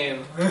last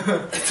name.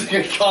 It's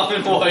like a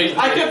common white.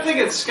 I kept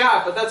thinking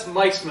Scott, but that's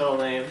Mike's middle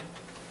name.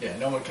 Yeah,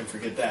 no one can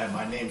forget that.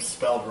 My name's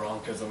spelled wrong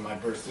because on my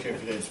birth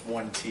certificate it's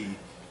 1 T.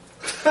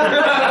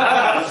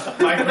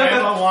 My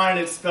grandma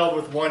wanted it spelled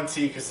with 1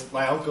 T because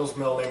my uncle's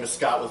middle name is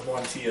Scott with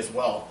 1 T as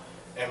well.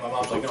 And my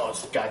mom's like, no,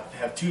 it's got to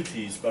have 2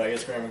 T's, but I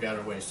guess grandma got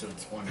her way, so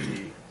it's 1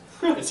 T.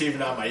 It's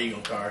even on my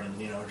Eagle card and,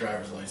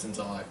 driver's license,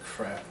 all that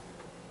crap.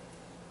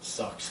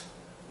 Sucks.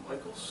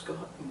 Michael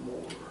Scott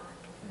Moore.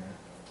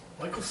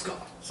 Michael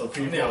Scott. So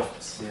From The people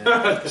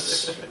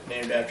Office.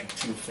 named after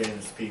 2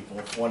 famous people,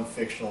 one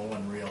fictional,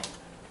 one real.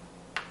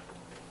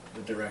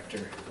 The director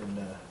and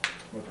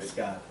Michael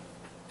Scott.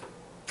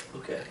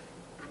 Okay.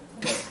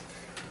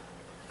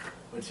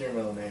 What's your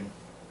middle name?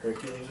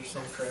 Hercules or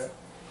some crap?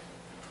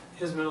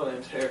 His middle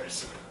name's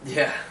Harrison.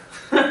 Yeah.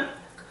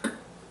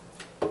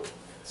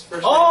 His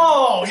first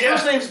Oh, name, his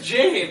first name's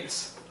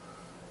James.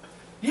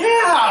 Yeah!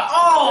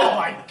 Oh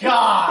my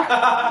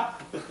god!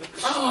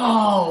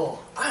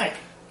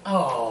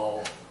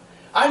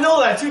 I know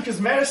that too because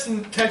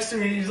Madison texted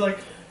me.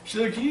 She's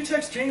like, can you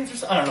text James or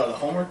something? I don't know the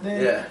homework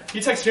name. Yeah.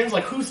 He texts James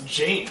like, who's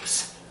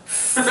James?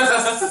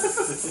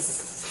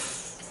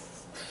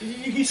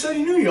 He said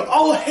he knew you.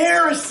 Oh,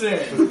 Harrison.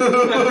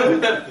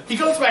 He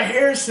goes by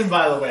Harrison,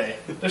 by the way.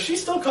 Does she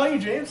still call you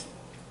James?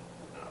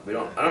 I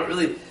don't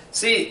really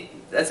see.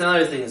 that's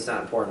another thing that's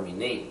not important to me.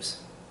 Names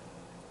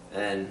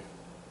and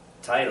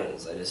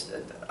titles.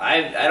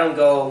 I don't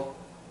go,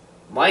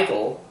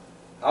 Michael,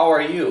 how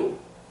are you?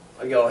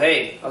 I go,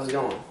 hey, how's it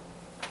going?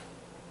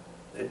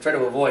 I try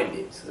to avoid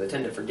names because I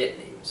tend to forget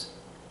names.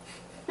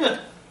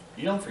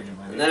 You don't forget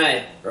my name. And then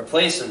I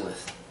replace them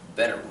with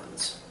better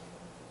ones.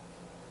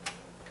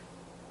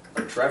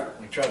 Like Trevor.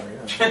 Like Trevor,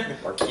 yeah.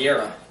 Or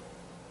Kiera.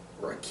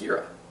 Or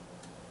Akira.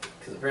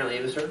 Because apparently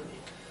he was hurting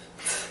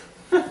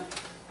me.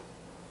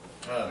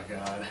 Oh,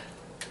 God.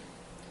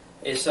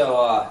 Hey,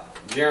 so,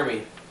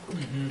 Jeremy,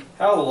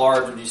 how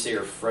large would you say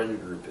your friend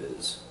group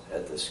is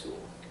at this school?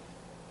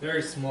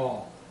 Very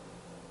small.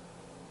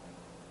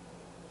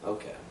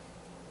 Okay.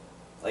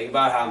 Like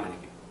about how many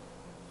people?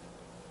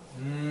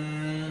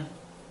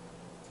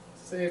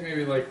 Say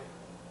maybe like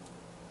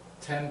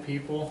 10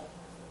 people.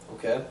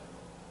 Okay.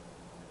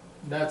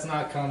 That's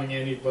not counting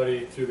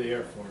anybody through the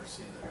Air Force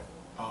either.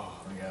 Oh,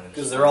 my God.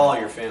 Because they're all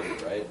your family,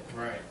 right?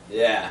 Right.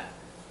 Yeah.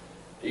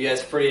 Are you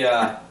guys pretty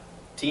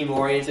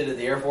team-oriented at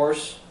the Air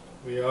Force?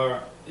 We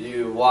are. Do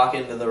you walk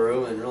into the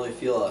room and really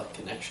feel a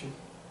connection?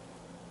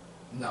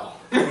 No.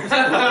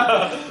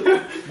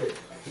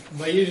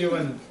 But usually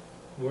when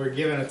we're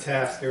given a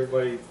task,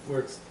 everybody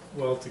works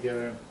well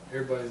together.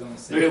 Everybody's on the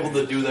same They're able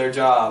to do their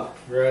job.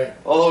 Right.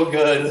 Oh,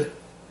 good.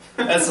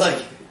 That's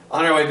like,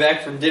 on our way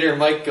back from dinner,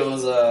 Mike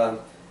goes,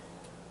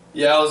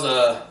 yeah, I was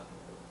a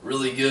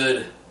really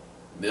good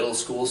middle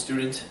school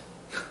student.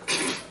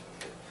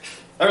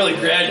 I really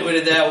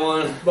graduated that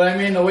one. But I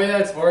mean, the way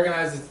that's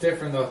organized is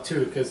different though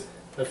too, because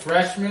the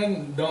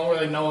freshmen don't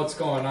really know what's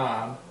going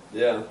on.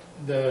 Yeah.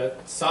 The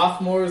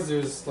sophomores,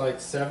 there's like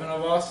 7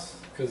 of us,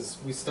 because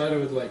we started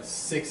with like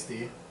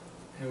 60,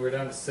 and we're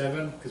down to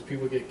 7 because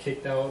people get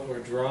kicked out or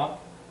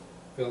drop.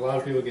 But a lot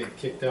of people get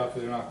kicked out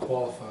because they're not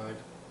qualified.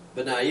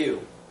 But not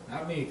you.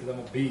 Not me, because I'm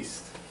a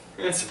beast.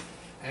 It's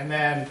And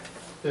then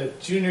the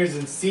juniors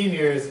and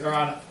seniors are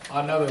on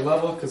another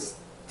level because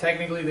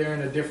technically they're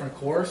in a different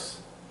course.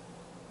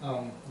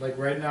 Like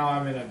right now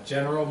I'm in a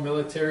general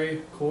military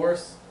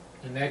course.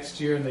 The next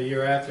year and the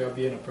year after I'll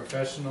be in a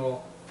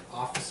professional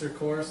officer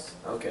course.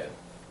 okay.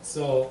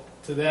 So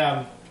to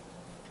them,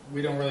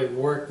 we don't really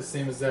work the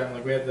same as them.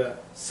 Like we have to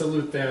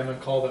salute them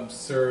and call them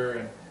sir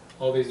and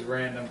all these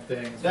random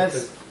things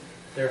because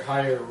they're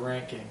higher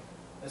ranking.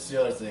 That's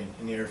the other thing.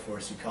 In the Air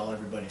Force, you call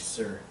everybody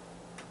sir.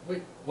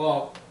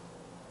 Well,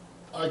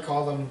 I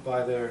call them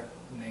by their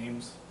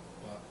names,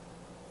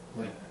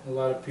 but like a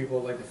lot of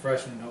people, like the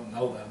freshmen, don't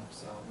know them,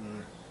 so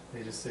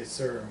they just say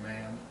sir or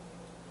ma'am.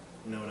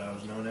 You know what I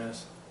was known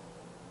as?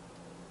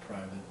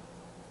 Private.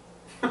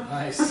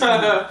 Nice.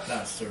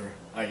 Not sir.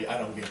 I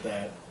don't get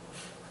that.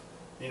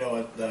 You know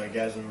what the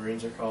guys in the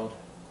Marines are called?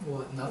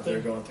 What? If Nothing.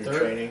 they're going through Third?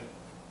 training?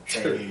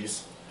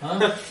 Trainees.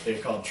 Huh? They're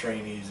called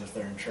trainees if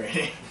they're in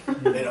training.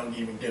 They don't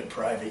even get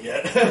private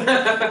yet.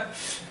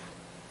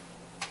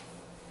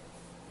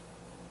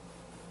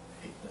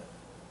 Hate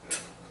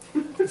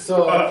that.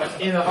 So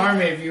in the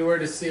Army, if you were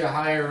to see a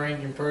higher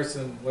ranking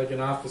person, like an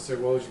officer,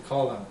 what would you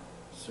call them?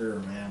 Sir or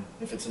ma'am.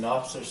 If it's an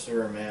officer,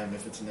 sir or ma'am.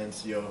 If it's an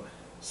NCO,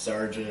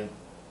 sergeant.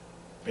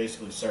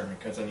 Basically sergeant,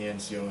 because on the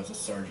NCO is a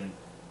sergeant.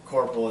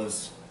 Corporal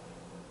is...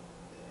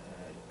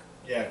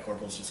 yeah,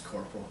 corporal's just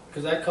corporal.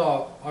 Because I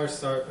call our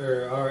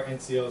our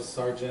NCO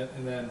sergeant,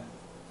 and then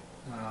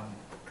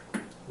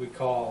we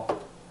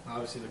call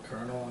obviously the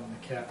colonel and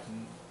the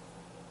captain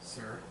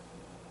sir,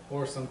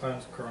 or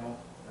sometimes colonel.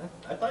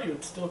 I thought you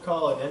would still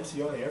call an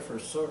NCO in the Air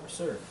Force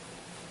sir.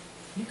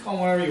 You call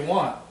them whatever you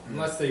want,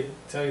 unless they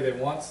tell you they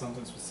want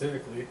something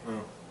specifically.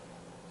 Oh.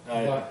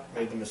 I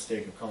made the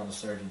mistake of calling a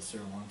sergeant sir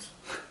once.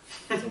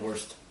 It's the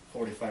worst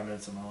 45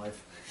 minutes of my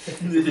life.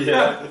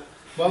 Yeah.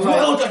 But Do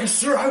I look like a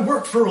sir? I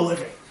work for a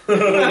living.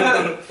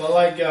 but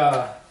like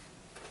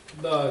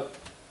the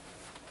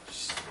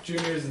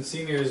juniors and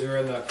seniors who are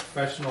in the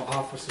professional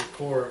officer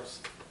corps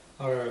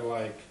are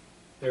like,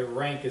 their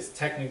rank is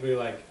technically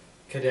like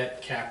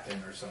cadet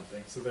captain or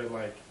something. So they're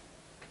like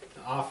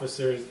the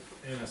officers,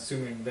 and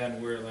assuming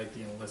then we're like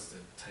the enlisted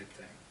type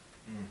thing.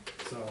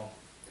 So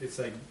it's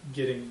like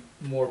getting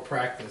more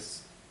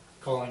practice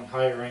calling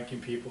higher ranking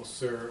people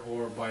sir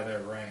or by their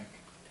rank.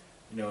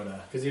 You know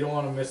what? Because you don't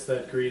want to miss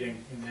that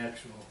greeting in the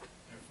actual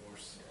Air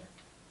Force.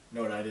 You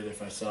know what I did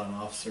if I saw an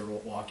officer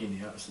walking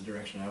the opposite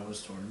direction I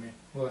was toward me?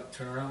 What,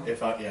 turn around?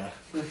 If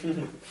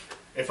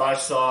I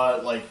saw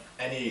like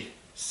any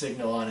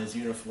signal on his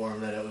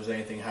uniform that it was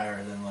anything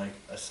higher than like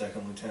a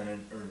second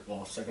lieutenant or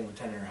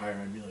higher,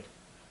 I'd be like,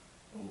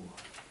 ooh.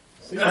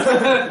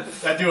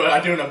 I do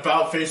an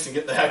about face and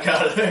get the heck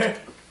out of there.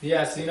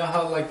 Yeah, so you know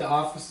how like the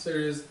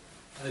officers,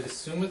 I'd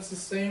assume it's the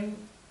same?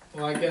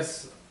 Well, I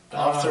guess... The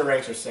officer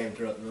ranks are the same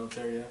throughout the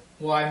military, yeah.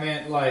 Well, I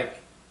meant like,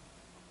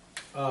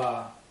 you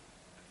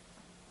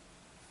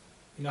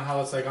know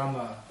how it's like on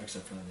the,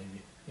 Except for the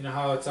Navy. you know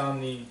how it's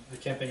on the, I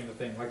can't think of the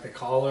thing, like the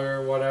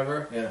collar or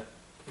whatever? Yeah.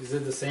 Is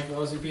it the same for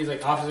OCPs?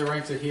 Like officer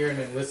ranks are here and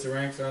then enlisted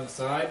ranks are on the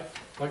side?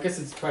 Well, I guess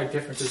it's probably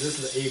different because this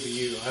is the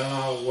ABU. I don't know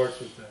how it works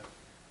with the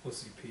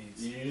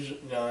OCPs.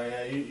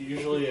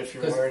 Usually if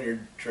you're 'Cause- wearing your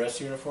dress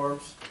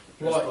uniforms,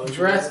 Well,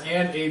 dress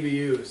and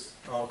ABUs.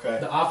 Okay.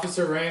 The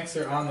officer ranks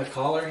are on the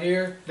collar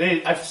here,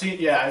 I've seen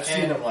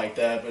them like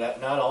that, but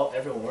not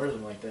everyone wears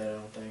them like that. I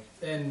don't think.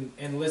 and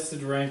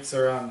enlisted ranks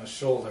are on the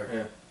shoulder.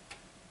 Yeah.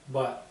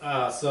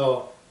 But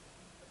so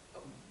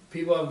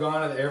people have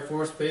gone to the Air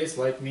Force Base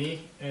like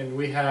me, and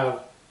we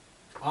have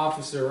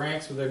officer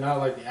ranks, but they're not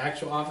like the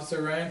actual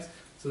officer ranks.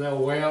 So they'll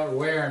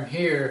wear them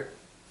here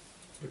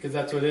because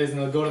that's what it is, and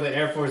they'll go to the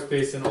Air Force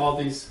Base, and all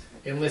these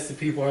enlisted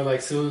people are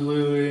like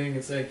saluting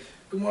and saying,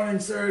 "Good morning,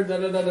 sir," da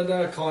da da da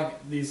da, calling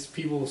these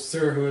people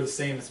sir who are the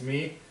same as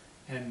me,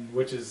 and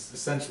which is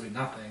essentially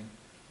nothing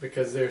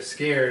because they're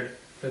scared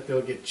that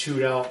they'll get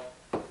chewed out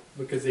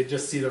because they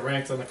just see the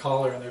ranks on the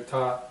collar and they're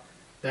taught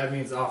that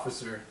means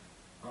officer.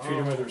 Treat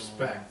them with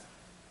respect.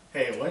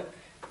 Hey, what?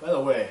 By the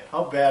way,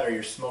 how bad are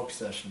your smoke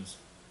sessions?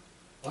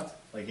 What?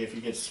 Like if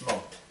you get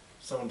smoked,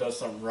 someone does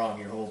something wrong,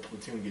 your whole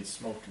platoon gets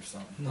smoked or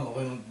something. No,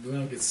 we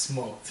don't get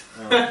smoked.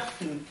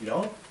 You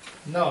don't?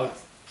 No,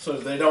 So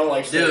they don't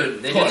like.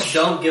 Dude, they just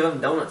don't give them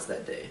donuts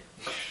that day.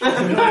 You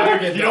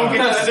don't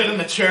get to sit in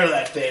the chair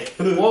that day.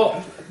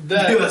 well, You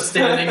have a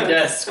standing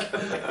desk.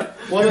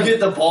 You get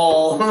the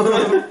ball.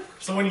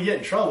 So when you get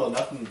in trouble,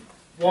 nothing.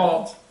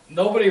 well,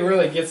 nobody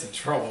really gets in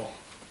trouble.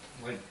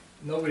 Like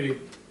nobody,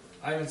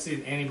 I haven't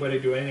seen anybody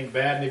do anything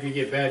bad, and if you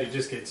get bad, you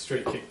just get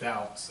straight kicked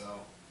out. So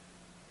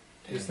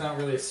it's not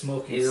really a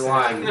smoking. He's section.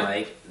 lying,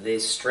 Mike. They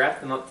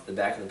strap them up to the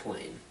back of the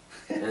plane,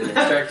 and then they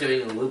start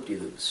doing the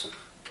loop-de-loops.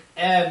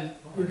 And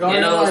regarding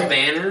You know those like,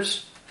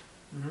 banners?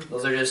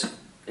 Those are just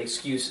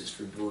excuses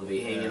for people to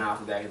be hanging off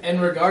the back of the plane.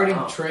 and regarding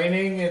Oh.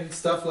 training and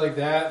stuff like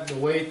that, the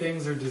way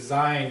things are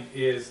designed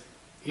is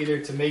either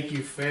to make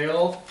you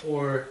fail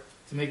or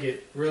to make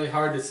it really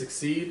hard to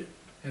succeed,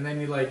 and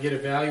then you like get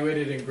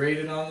evaluated and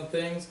graded on the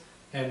things.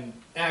 And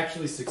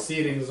actually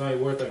succeeding is only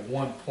worth like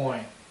 1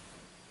 point,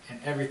 and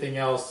everything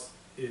else,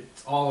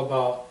 it's all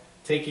about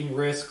taking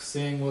risks,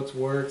 seeing what's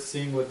worked,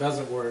 seeing what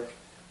doesn't work,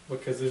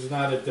 because there's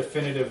not a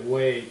definitive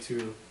way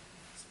to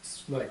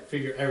like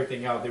figure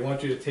everything out. They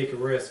want you to take a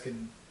risk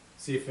and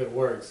see if it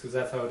works, because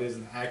that's how it is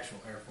in the actual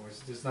Air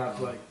Force. It's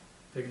not like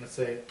they're gonna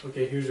say,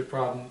 okay, here's your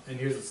problem, and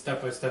here's the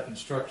step-by-step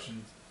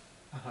instructions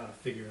on how to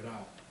figure it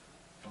out.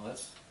 Well,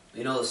 that's.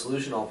 You know the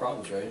solution to all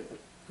problems, right?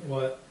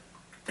 What?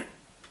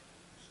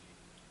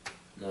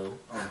 No.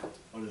 Oh,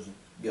 what is it?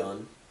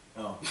 Gun.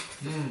 Oh.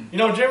 Hmm. You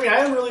know, Jeremy,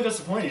 I am really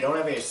disappointed you don't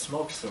have any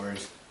smoke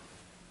stories.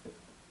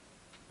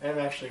 I am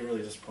actually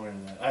really disappointed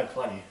in that. I have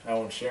plenty. I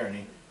won't share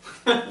any.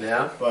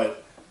 Yeah?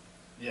 But,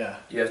 yeah,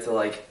 You have to,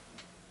 like,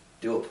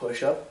 do a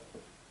push-up?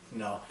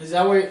 no. Is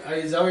that what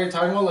you're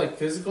talking about, like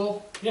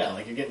physical? Yeah,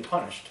 like you're getting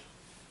punished.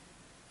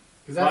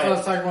 Because that's what I Right.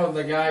 was talking about.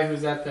 The guy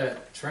who's at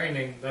that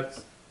training.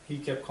 He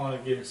kept calling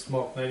it getting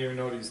smoked, and I didn't even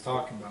know what he was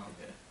talking about.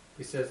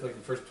 He says like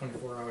the first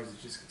 24 hours,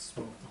 he just gets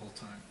smoked the whole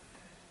time.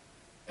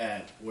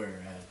 At where?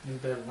 At?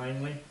 Isn't that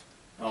Langley?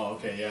 Oh,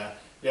 okay, yeah.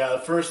 Yeah, the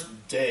first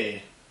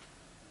day,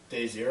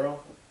 day 0,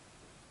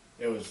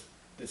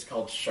 it's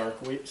called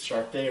Shark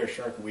Day or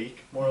Shark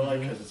Week, more like,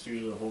 because it's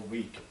usually the whole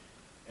week.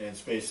 And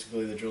it's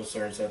basically the drill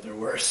sergeants at their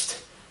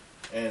worst.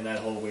 And that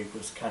whole week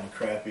was kind of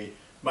crappy.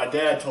 My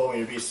dad told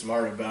me to be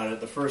smart about it.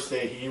 The first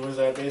day he was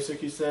at basic,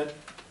 he said,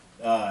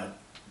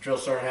 drill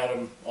sergeant had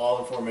him all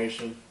in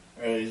formation.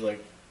 And he's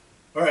like,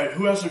 all right,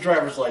 who has their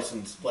driver's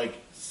license? Like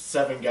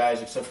 7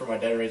 guys, except for my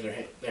dad, raised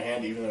their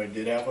hand, even though he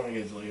did have one.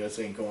 He's like, this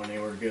ain't going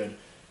anywhere good.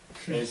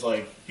 And he's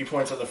like, he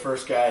points at the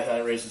first guy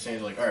that raised his hand.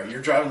 He's like, all right,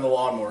 you're driving the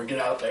lawnmower. Get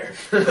out there.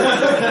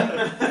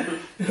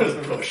 It was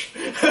a push.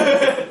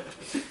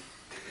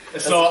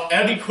 So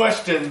any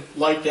question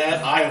like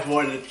that, I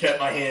avoided, kept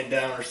my hand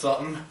down or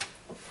something.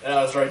 And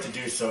I was right to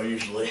do so,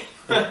 usually.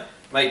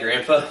 My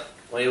grandpa,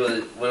 when he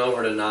went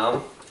over to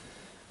Nam,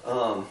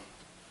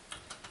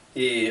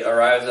 he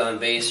arrives on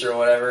base or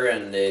whatever,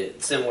 and a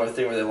similar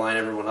thing where they line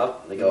everyone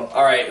up. They go,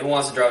 all right, who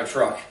wants to drive a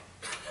truck?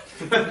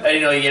 And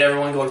you get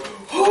everyone going,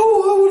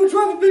 oh, I want to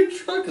drive a big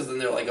truck. Because then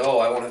they're like, oh,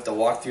 I won't have to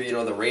walk through,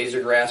 the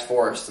razor grass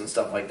forest and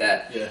stuff like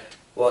that. Yeah.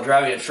 Well,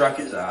 driving a truck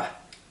is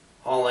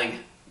hauling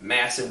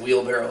massive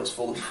wheelbarrows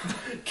full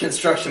of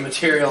construction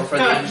material for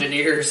the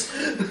engineers.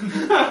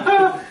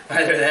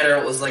 Either that or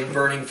it was like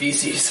burning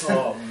feces.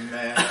 Oh,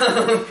 man.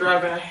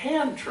 Driving a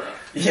hand truck.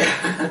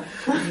 Yeah.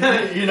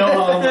 You know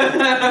how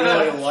I'm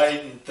really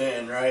light and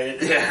thin, right?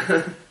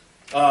 Yeah.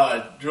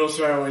 Drill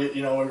sergeant,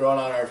 we're going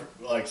on our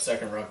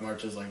second ruck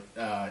marches, like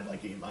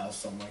 8 miles,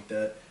 something like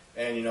that.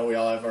 And we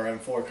all have our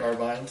M4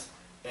 carbines,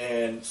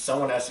 and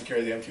someone has to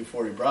carry the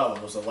M240 Bravo.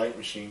 It was a light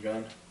machine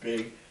gun,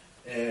 big,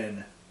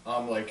 and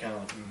I'm kind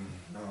of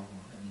no.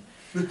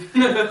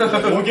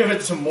 Like, we'll give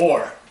it some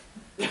more.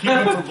 Keep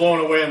him from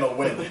blowing away in the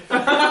wind. It's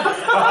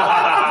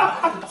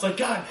like,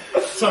 God.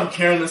 So I'm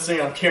carrying this thing,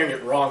 I'm carrying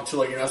it wrong too.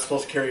 Like, you're not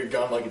supposed to carry your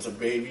gun like it's a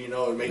baby,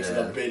 it makes it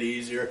a bit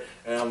easier.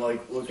 And I'm looking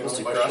Supposed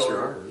to at my cross your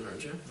shoulder. arms,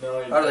 aren't you?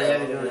 No, How do they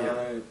have you doing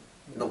it?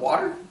 In the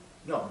water?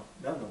 No,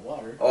 not in the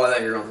water. Oh, I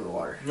thought you were going through the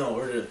water. No,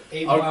 we're just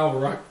 8-mile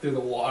ruck through the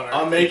water.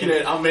 I'm making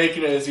it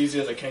as easy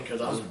as I can because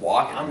I was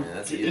walking, man.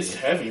 That's it's easy.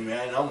 heavy,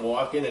 man. I'm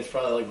walking. It's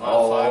probably like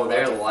mile 5. Oh,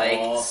 they're about to like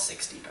fall.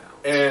 60 pounds.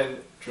 And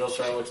drill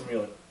sergeant looks at me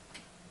like,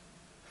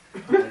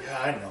 I'm like,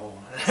 I know.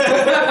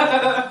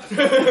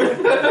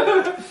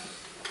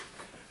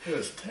 It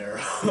was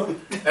terrible.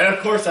 And of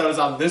course I was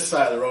on this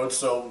side of the road,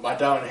 so my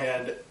down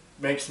hand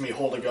makes me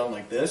hold a gun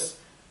like this.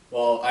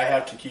 Well, I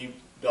have to keep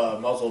the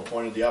muzzle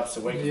pointed the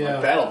opposite way because my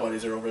battle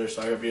buddies are over there,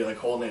 so I gotta be like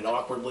holding it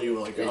awkwardly.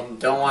 Like, you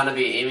don't want to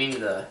be aiming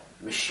the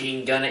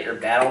machine gun at your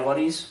battle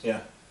buddies?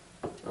 Yeah.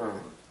 Oh.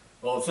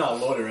 Well, it's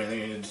not loaded or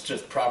anything, it's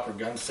just proper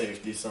gun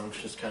safety, so I'm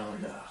just kind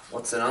of like,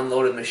 What's an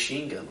unloaded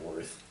machine gun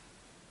worth?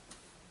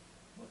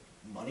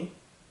 money?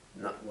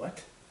 No.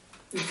 What?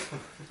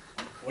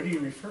 What are you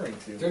referring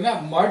to? They're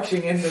not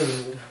marching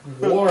into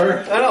war.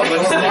 I know,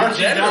 but it's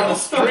marching down the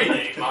street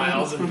 8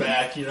 miles and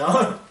back, you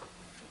know?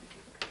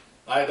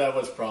 That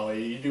was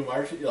probably, you do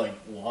marches, like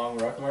long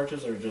ruck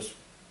marches, or just...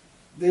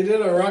 They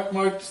did a ruck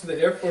march to the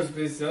Air Force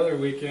Base the other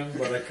weekend,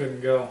 but I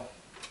couldn't go.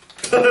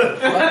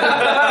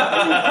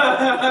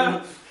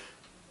 I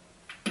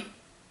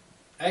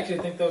actually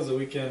think that was the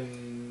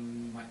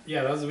weekend.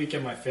 That was the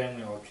weekend my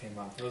family all came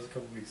out. That was a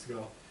couple weeks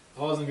ago.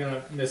 I wasn't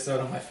gonna miss out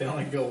on my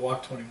family and go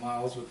walk 20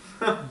 miles with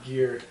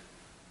gear.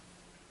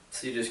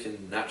 So you just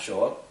can not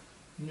show up?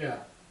 Yeah.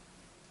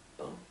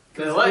 Oh.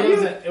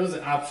 It was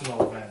an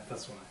optional event.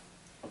 That's why.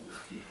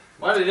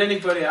 Why did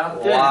anybody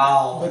opt in?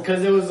 Wow.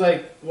 Because it was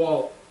like,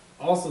 well,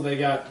 also they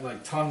got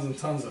like tons and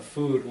tons of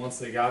food once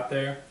they got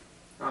there.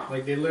 Oh.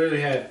 Like they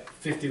literally had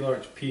 50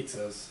 large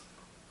pizzas.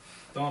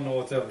 Don't know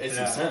what's up with It's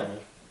that.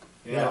 incentive.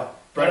 Yeah.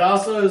 But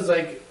also it was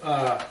like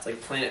It's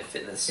like Planet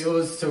Fitness. it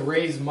was to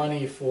raise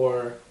money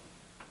for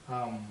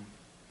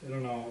I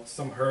don't know,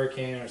 some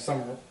hurricane or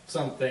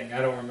something.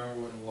 I don't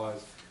remember what it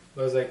was.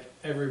 But it was like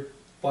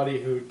everybody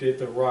who did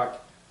the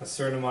ruck, a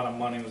certain amount of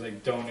money was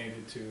like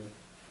donated to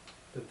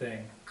the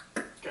thing.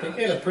 I think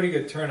they had a pretty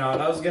good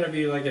turnout. I was gonna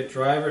be like a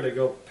driver to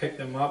go pick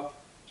them up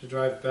to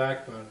drive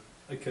back, but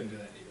I couldn't do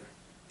that either.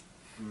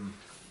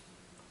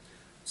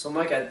 So,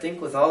 Mike, I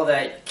think with all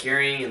that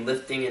carrying and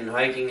lifting and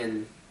hiking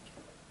and,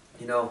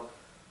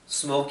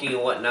 smoking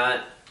and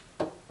whatnot,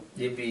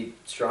 you'd be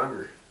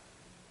stronger.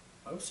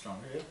 I was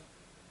stronger, yeah.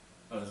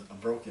 I was a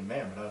broken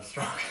man, but I was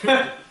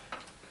stronger.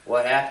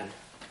 What happened?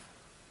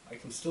 I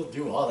can still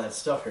do all that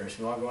stuff here. So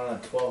you want to go on a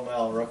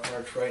 12-mile ruck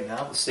march right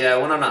now? See, I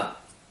went on a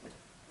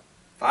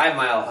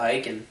 5-mile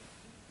hike, and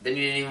then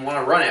you didn't even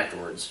want to run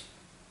afterwards.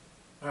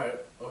 Alright,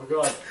 we'll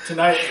go on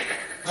tonight.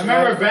 I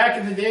remember back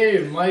in the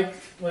day, Mike,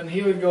 when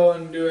he would go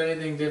and do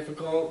anything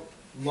difficult,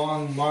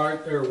 long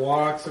march or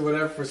walks or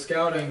whatever for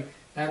scouting,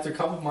 after a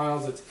couple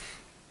miles, it's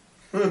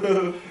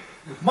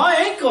my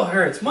ankle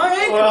hurts. My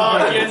ankle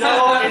hurts. You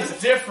know, it's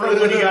different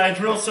when you got a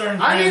drill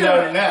sergeant hand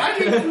down your neck.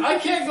 I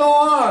can't go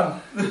on.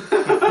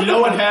 You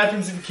know what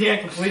happens if you can't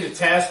complete a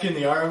task in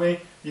the Army?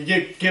 You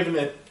get given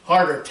a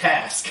harder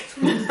task.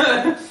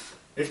 If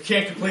you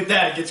can't complete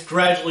that, it gets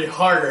gradually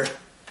harder.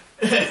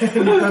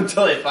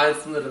 Until they find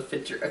something to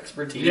fit your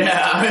expertise.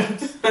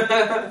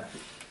 Yeah.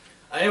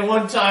 And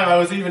one time I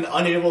was even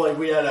unable, like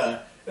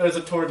it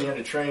was toward the end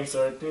of training,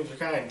 so things were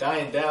kind of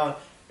dying down.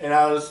 And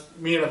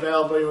me and a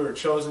battle buddy, we were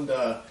chosen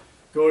to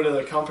go to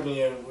the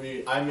company, and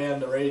I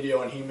manned the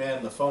radio and he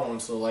manned the phone.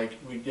 So like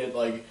we'd get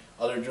like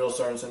other drill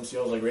sergeants,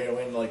 NCOs, like radio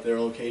in like their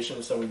location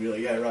and stuff. We'd be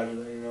like, yeah, Roger,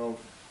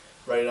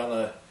 write it on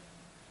the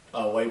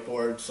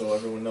whiteboard so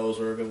everyone knows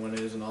where everyone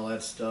is and all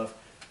that stuff.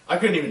 I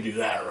couldn't even do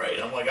that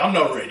right. I'm like, I'm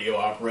no radio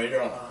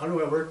operator. How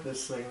do I work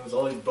this thing? There's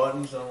all these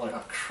buttons, and I'm like,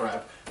 oh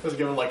crap. I was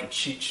given like a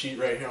cheat sheet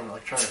right here. I'm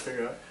like trying to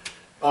figure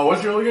out.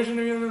 What's your location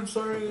again? I'm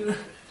sorry.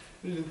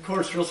 Of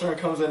course, drill sergeant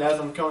comes in as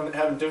I'm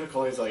having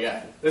difficulties. Like,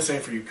 yeah, this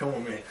ain't for you. Come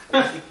with me.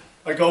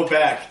 I go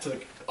back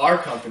to our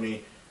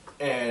company,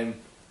 and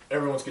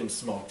everyone's getting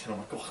smoked. And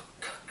I'm like, oh,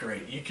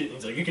 great.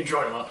 He's like, you can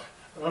join them up.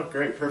 Oh,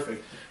 great,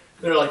 perfect.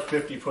 They're like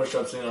 50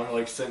 push-ups in. I'm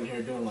like sitting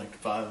here doing like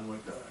 5. I'm like,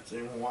 is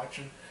anyone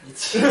watching?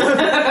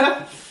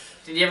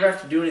 Did you ever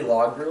have to do any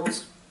log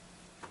drills?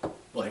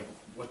 Like,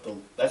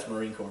 that's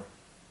Marine Corps.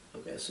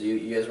 Okay, so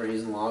you guys were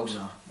using logs?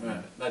 No,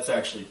 that's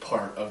actually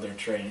part of their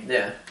training.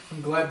 Yeah.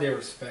 I'm glad they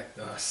respect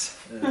us.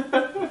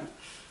 Yeah.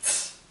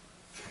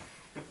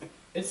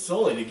 It's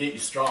solely to get you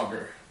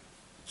stronger,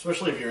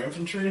 especially if you're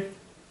infantry.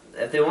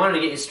 If they wanted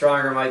to get you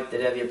stronger, Mike,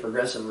 they'd have you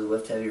progressively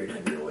lift heavier and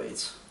heavier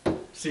weights.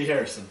 See,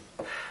 Harrison.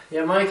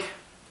 Yeah, Mike?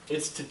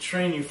 It's to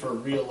train you for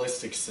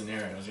realistic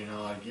scenarios,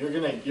 like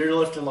you're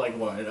lifting like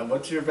what?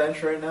 What's your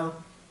bench right now?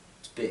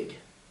 It's big.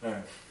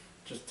 Alright,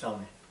 just tell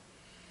me.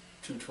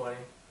 220?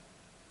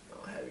 No,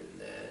 heavier than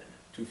that.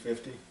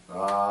 250?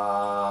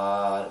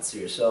 Let's see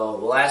here. So,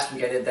 last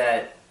week I did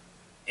that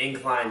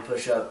incline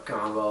push-up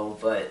combo,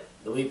 but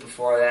the week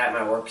before that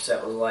my work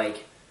set was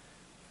like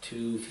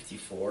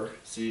 254.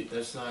 See,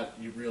 that's not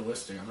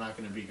realistic. I'm not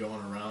going to be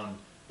going around.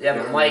 Yeah,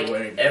 but Mike,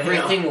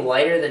 everything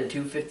lighter than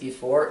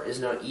 254 is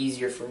now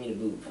easier for me to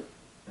move.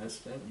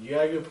 You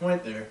got a good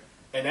point there.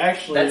 And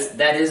actually,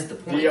 that is the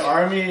point. The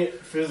Army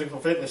physical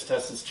fitness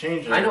test is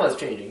changing. I know it's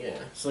changing, yeah.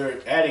 So they're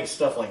adding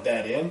stuff like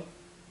that in.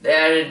 They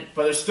added,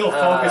 but they're still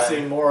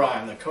focusing more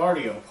on the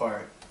cardio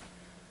part.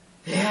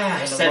 Yeah, I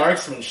And the said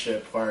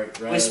marksmanship part,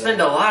 right? we spend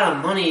a lot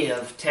of money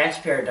of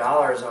taxpayer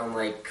dollars on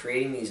like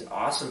creating these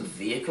awesome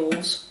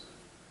vehicles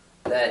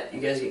that you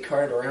guys get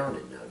carted around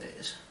in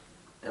nowadays.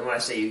 And when I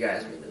say you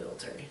guys, I mean the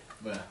military.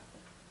 Yeah.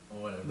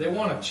 Well, whatever. They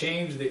want to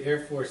change the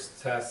Air Force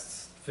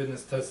tests,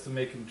 fitness tests, to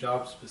make them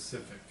job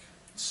specific.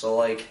 So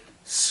like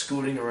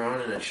scooting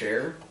around in a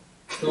chair.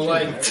 So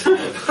like,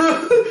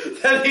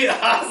 That'd be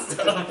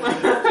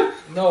awesome.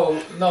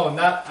 no,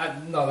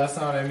 that's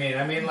not what I mean.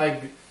 I mean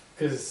like,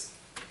 because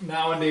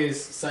nowadays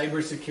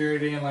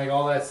cybersecurity and like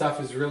all that stuff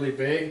is really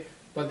big,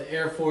 but the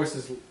Air Force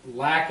is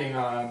lacking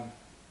on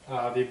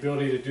the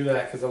ability to do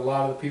that because a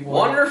lot of the people.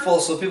 Wonderful,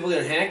 so people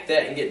can hack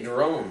that and get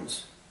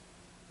drones.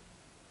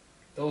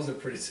 Those are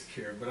pretty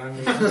secure, but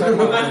I'm talking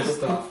about this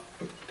stuff.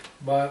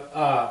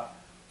 But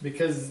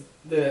because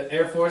the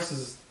Air Force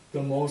is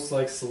the most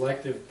like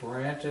selective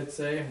branch, I'd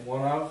say,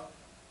 one of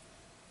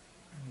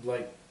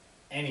like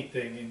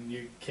anything, and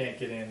you can't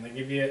get in. Like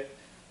if you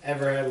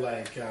ever had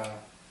like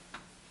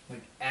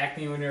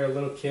acne when you're a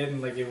little kid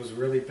and like it was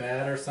really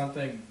bad or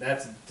something,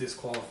 that's a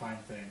disqualifying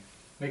thing.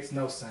 Makes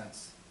no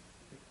sense.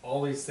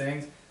 All these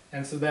things,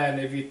 and so then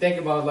if you think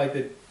about like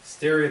the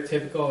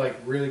stereotypical like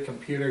really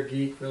computer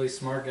geek, really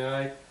smart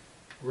guy,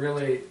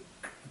 really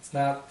it's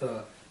not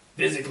the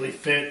physically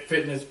fit,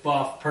 fitness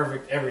buff,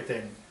 perfect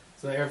everything.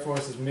 So the Air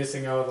Force is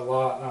missing out a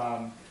lot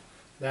on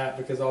that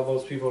because all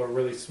those people are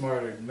really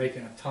smart and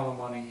making a ton of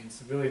money in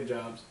civilian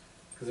jobs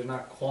because they're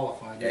not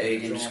qualified. Yeah, you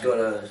can just go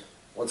to,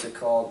 what's it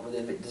called,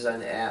 where they design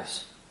the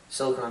apps?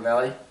 Silicon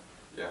Valley?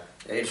 Yeah.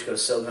 Yeah, you just go to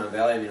Silicon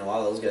Valley. I mean, a lot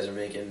of those guys are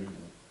making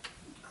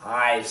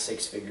high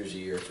six figures a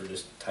year for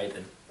just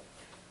typing.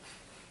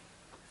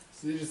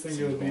 So you just think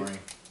Seems it would be, boring.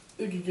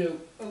 they could get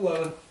a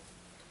lot of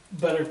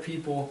better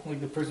people,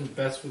 like the person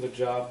best for the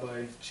job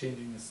by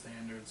changing the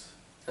standards.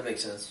 That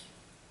makes sense.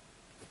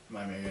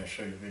 Maybe I gotta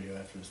show you a video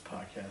after this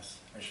podcast.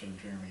 I showed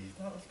Jeremy. He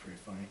thought it was pretty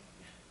funny.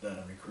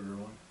 The recruiter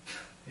one.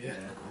 Yeah.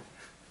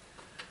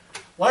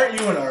 Why aren't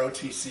you in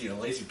ROTC, you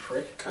lazy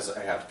prick? Because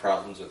I have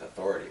problems with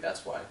authority,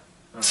 that's why.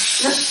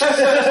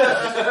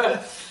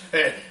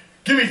 Hey,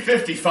 give me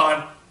 50,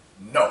 Fawn.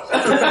 No.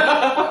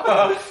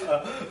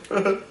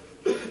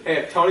 Hey,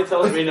 if Tony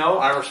tells me no,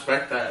 I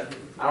respect that.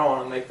 I don't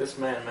want to make this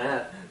man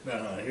mad.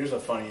 No, here's a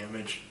funny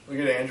image. Look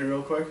at Andrew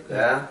real quick.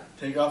 Yeah?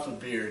 Take off the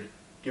beard,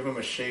 give him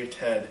a shaved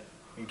head,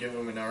 and give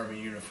him an army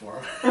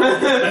uniform.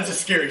 That's a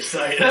scary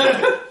sight.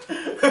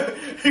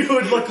 He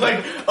would look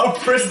like a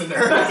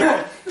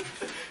prisoner.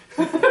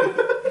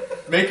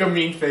 Make a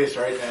mean face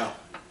right now.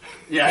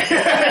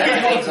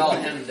 Yeah. He's all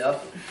hemmed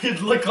up. He'd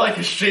look like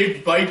a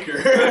shaved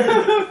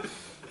biker.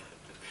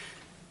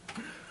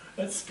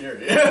 That's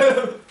scary.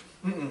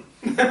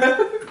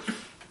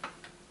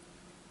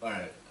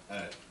 Alright.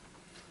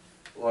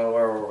 Well,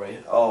 where were we?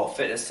 Oh,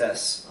 fitness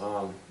tests.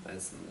 I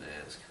didn't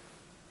ask.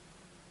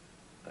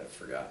 I've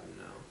forgotten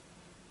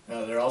now.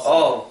 No, they're also.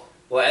 Oh,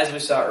 well, as we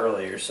saw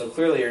earlier, so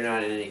clearly you're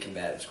not in any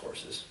combatives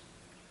courses.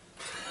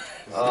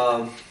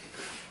 Are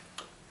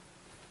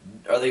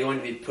they going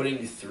to be putting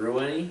you through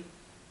any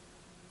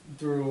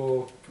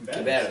Through,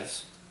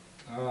 combatives?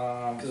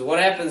 um, Because what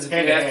happens if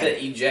Hand you in have hand.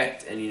 to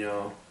eject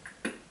and,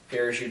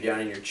 parachute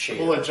down in your chair?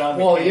 Pull a John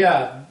well, McCain.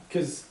 yeah,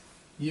 because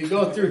you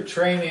go through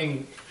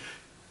training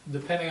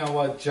depending on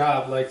what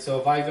job. Like, so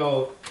if I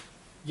go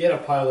get a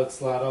pilot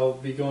slot, I'll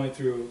be going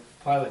through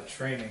pilot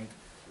training.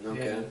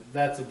 Okay. And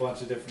that's a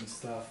bunch of different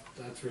stuff.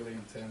 That's really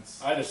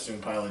intense. I'd assume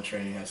pilot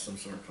training has some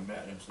sort of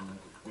combatives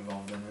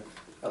involved in it.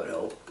 I would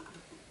hope.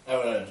 I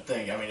would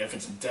think. I mean, if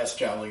it's a desk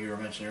job like you were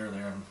mentioning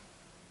earlier, I'm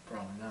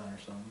probably not or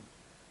something.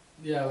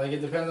 Yeah, like it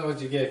depends on what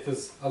you get,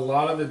 because a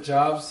lot of the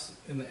jobs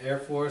in the Air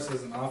Force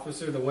as an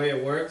officer, the way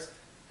it works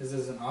is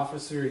as an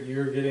officer,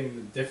 you're getting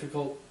the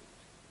difficult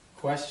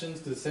questions,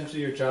 because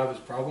essentially your job is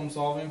problem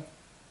solving.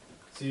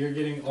 So you're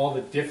getting all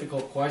the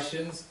difficult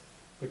questions,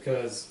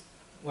 because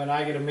when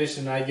I get a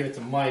mission, I give it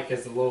to Mike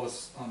as the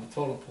lowest on the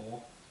totem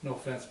pole. No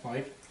offense,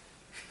 Mike.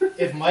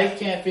 If Mike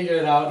can't figure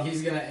it out,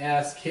 he's going to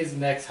ask his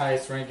next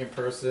highest ranking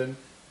person.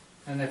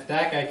 And if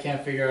that guy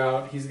can't figure it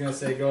out, he's going to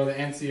say go to the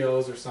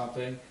NCOs or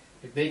something.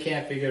 If they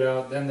can't figure it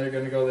out, then they're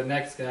going to go to the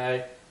next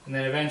guy. And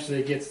then eventually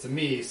it gets to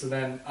me. So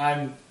then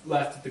I'm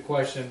left with the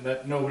question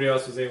that nobody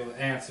else was able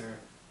to answer.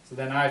 So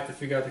then I have to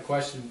figure out the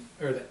question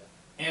or the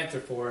answer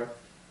for it.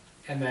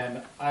 And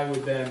then I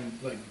would then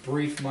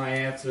brief my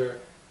answer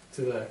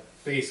to the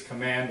base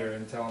commander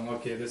and tell him,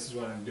 okay, this is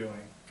what I'm doing.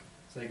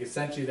 It's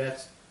essentially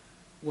that's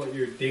what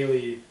your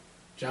daily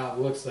job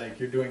looks like.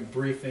 You're doing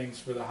briefings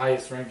for the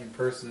highest ranking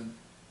person,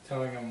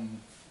 telling them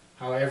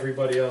how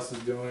everybody else is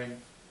doing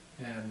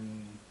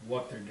and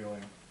what they're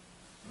doing.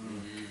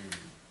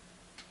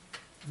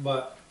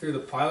 But through the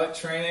pilot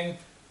training,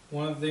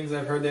 one of the things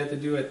I've heard they have to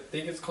do, I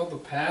think it's called the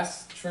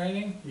PASS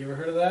training. You ever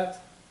heard of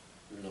that?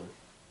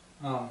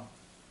 No.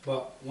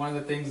 But one of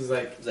the things is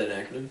Is that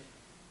an acronym?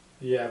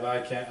 yeah, but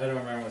I don't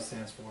remember what it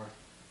stands for.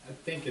 I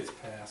think it's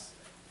PASS.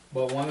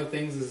 But one of the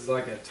things is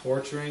a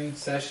torturing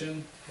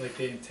session.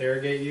 They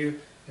interrogate you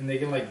and they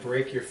can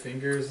break your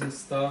fingers and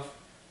stuff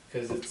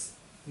because it's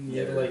you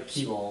have to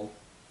keep small.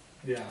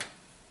 yeah.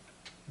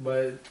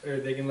 but or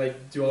they can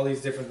like do all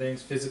these different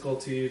things physical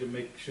to you to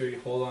make sure you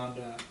hold on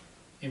to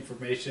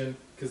information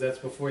because that's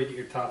before you get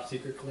your top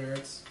secret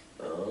clearance.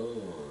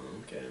 Oh,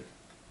 okay.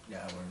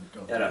 Yeah, we're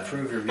going. Gotta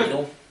prove your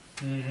beetle.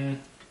 Mm-hmm.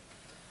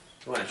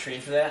 You want to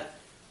train for that?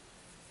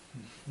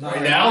 Not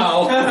Right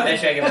now?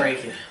 Bet you I can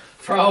break you.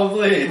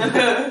 Probably.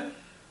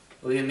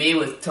 Look at me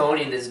with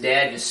Tony and his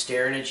dad just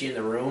staring at you in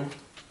the room.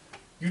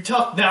 You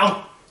talk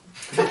now.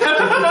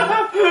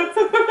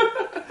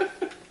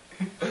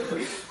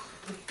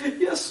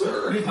 Yes,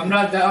 sir. I'm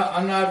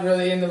not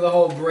really into the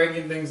whole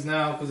breaking things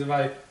now because if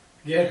I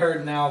get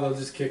hurt now, they'll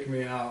just kick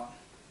me out.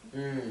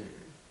 Mm.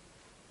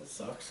 That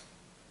sucks.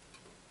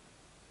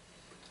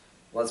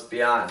 Let's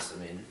be honest. I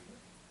mean,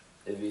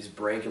 if he's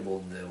breakable,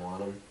 do they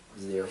want him?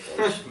 He's the Air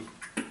Force.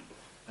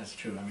 That's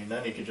true. I mean,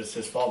 then he could just,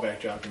 his fallback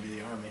job can be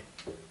the Army.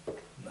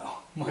 No.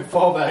 My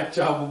fallback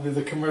job will be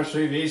the commercial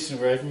aviation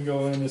where I can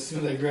go in as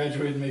soon as I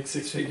graduate and make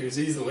 6 figures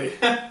easily.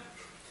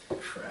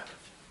 Crap.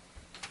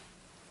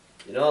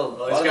 You know,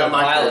 Well, a he's lot got of the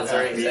my pilots backpack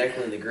aren't beat.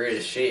 exactly in the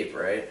greatest shape,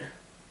 right?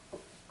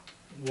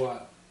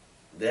 What?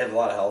 They have a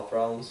lot of health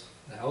problems.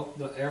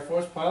 The Air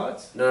Force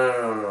pilots?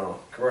 No.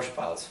 Commercial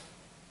pilots.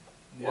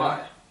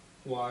 Why?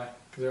 Why?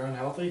 Because they're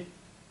unhealthy?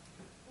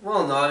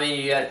 Well, no, I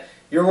mean,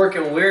 you're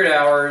working weird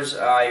hours,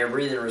 you're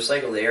breathing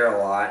recycled air a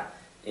lot,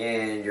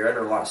 and you're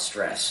under a lot of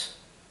stress.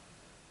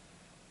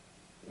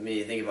 I mean,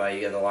 you think about it,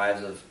 you got the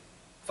lives of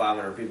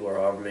 500 people or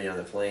however many on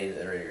the plane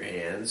that are in your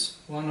hands.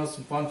 Want to know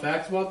some fun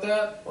facts about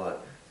that?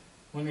 What?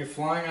 When you're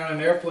flying on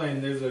an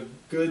airplane, there's a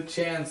good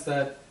chance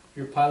that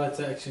your pilot's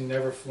actually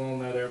never flown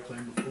that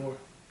airplane before.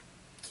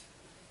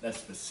 That's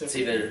specific. It's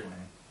even- airplane.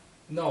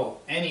 No,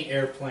 any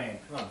airplane.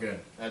 Oh, good.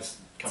 That's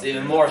It's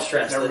even more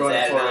stress Never that's going to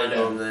added Florida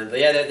onto them then. But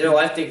yeah, their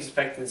life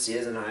expectancy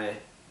isn't high.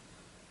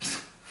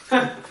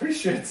 I'm pretty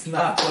sure it's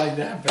not like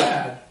that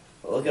bad.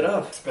 Well, look it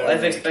up. better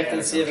Life than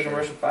expectancy of a mechanic,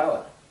 I'm commercial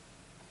pilot.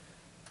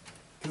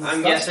 'Cause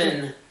I'm stuff's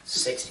guessing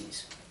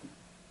 60s.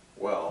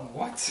 Well, been-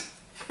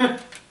 What?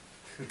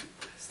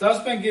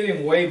 Stuff's been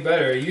getting way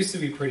better. It used to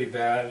be pretty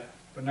bad,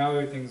 but now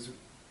everything's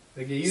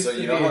like it used So to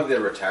you be. know how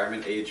the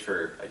retirement age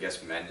for, I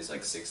guess, men is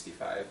like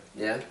 65?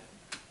 Yeah?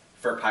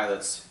 For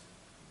pilots,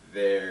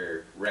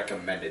 they're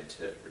recommended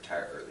to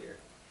retire earlier.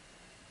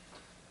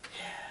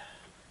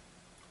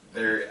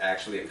 They're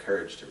actually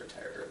encouraged to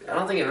retire I earlier.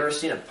 don't think I've ever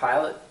seen a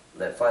pilot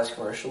that flies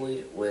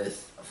commercially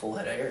with a full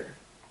head of hair.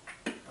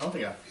 I don't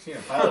think I've seen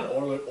a pilot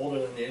older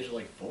than the age of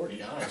like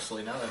 40,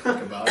 honestly, now that I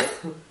think about it.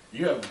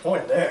 You have a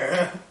point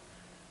there.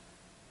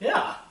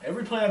 Yeah,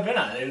 every plane I've been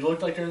on, it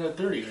looked like they're in their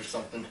 30s or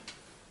something.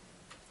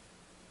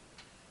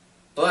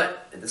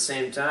 But at the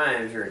same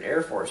time, if you're an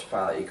Air Force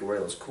pilot, you can wear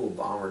those cool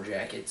bomber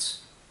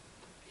jackets,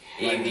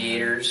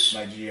 aviators.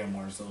 My GM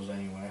wears those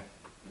anyway.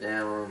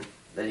 Yeah, well,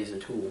 then he's a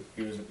tool,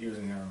 He was in the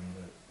Army,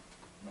 but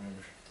whatever.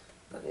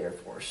 not the Air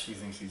Force. She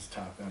thinks he's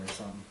Top Gun or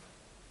something.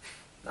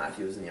 Not if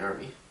he was in the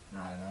Army.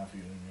 Nah, not if he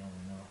was in the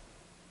Army,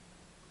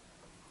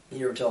 no.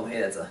 You ever tell him, hey,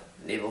 that's a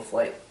naval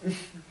flight?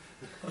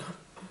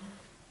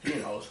 He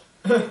knows.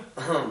 What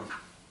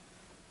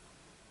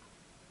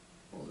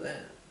was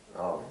that?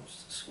 Oh,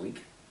 just a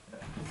squeak.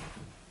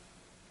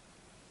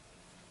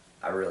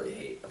 I really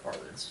hate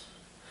apartments.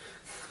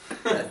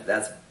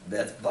 That's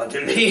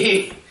bugging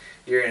me.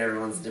 Hearing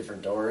everyone's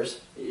different doors.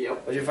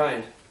 yep. What'd you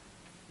find?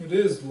 It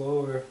is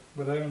lower,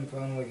 but I haven't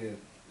found like it.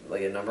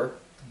 Like a number?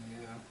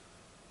 Yeah.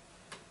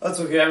 That's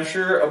okay. I'm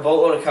sure a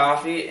boatload of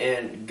coffee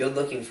and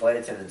good-looking flight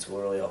attendants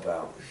will really help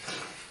out.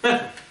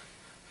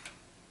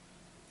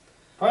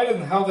 Probably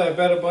doesn't help that I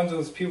bet a bunch of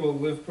those people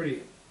live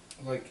pretty,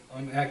 like,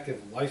 unactive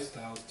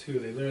lifestyles, too.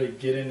 They literally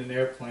get in an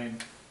airplane,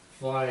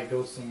 fly,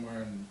 go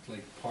somewhere, and,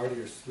 like, party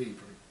or sleep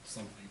or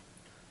something.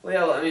 Well,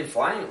 yeah, I mean,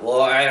 flying.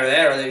 Well, either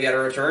that or they've got a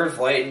return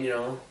flight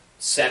in,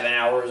 7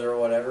 hours or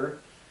whatever.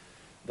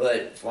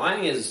 But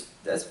flying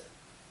that's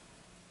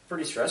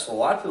pretty stressful. A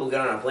lot of people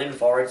get on a plane and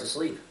fall right to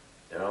sleep.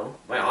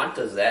 My aunt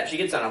does that. She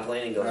gets on a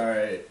plane and goes,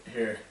 Alright,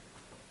 here,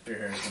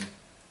 Harrison.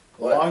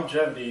 What?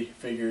 Longevity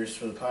figures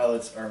for the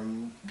pilots are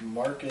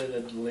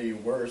markedly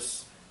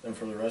worse than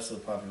for the rest of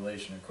the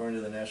population. According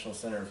to the National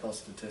Center of Health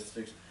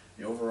Statistics,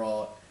 the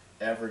overall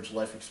average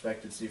life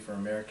expectancy for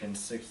Americans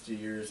 60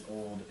 years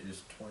old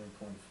is 20.4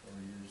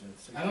 years at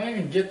 60. I don't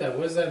even get that.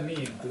 What does that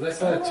mean? Because I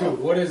saw that, too.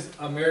 What is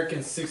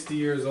American 60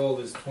 years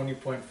old is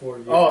 20.4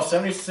 years? Oh,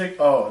 76.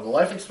 Oh, the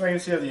life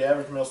expectancy of the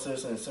average male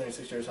citizen is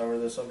 76 years. However,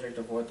 the subject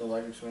of what the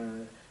life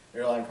expectancy of the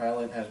airline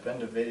pilot has been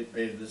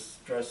debated. This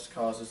stress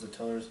causes the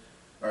tellers.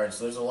 Alright,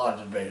 so there's a lot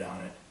of debate on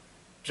it.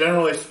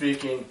 Generally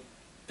speaking,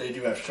 they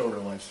do have shorter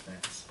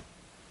lifespans.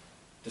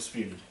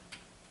 Disputed.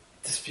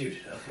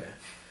 disputed. Okay.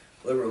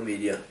 Liberal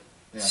media.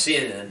 Yeah.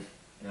 CNN.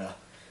 Yeah.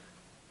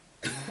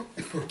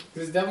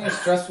 It's definitely a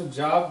stressful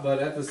job, but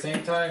at the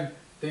same time,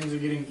 things are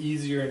getting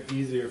easier and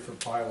easier for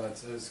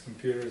pilots as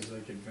computers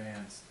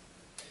advance.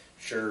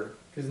 Sure.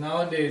 Because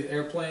nowadays,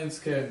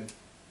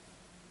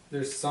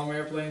 there's some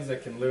airplanes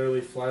that can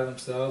literally fly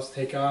themselves,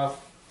 take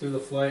off through the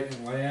flight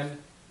and land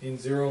in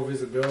zero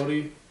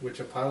visibility, which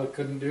a pilot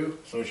couldn't do.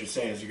 So what you're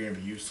saying is you're going to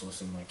be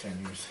useless in like 10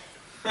 years.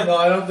 No,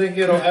 I don't think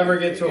it'll ever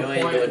get to You a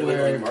only point do it to where.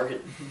 Woodland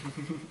Market.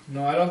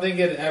 No, I don't think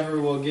it ever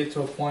will get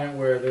to a point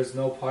where there's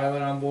no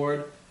pilot on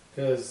board.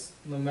 Because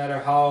no matter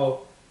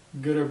how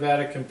good or bad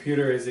a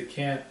computer is, it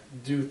can't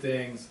do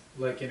things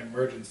like in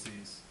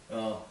emergencies.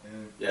 Oh,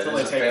 Yeah, Until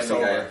there's a they take us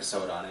Family Guy over.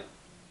 episode on it.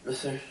 Yes,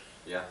 sir.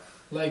 Yeah.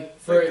 Like Like the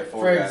for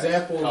four guys.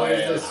 example, Oh, there's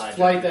yeah, this the hijack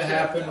flight that jet,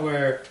 happened yeah.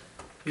 where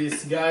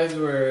these guys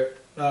were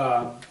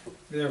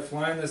they were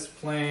flying this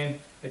plane.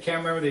 I can't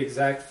remember the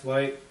exact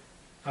flight,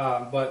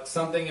 but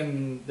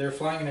they're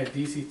flying in a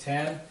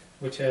DC-10,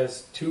 which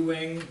has two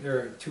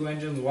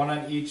engines, one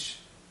on each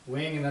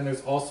wing, and then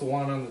there's also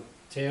one on the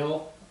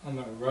tail on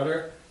the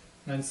rudder,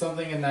 and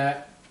something in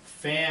that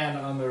fan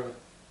on the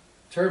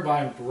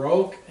turbine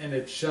broke, and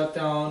it shut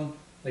down.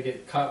 Like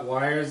it cut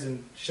wires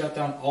and shut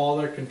down all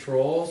their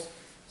controls.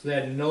 So they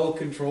had no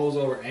controls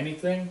over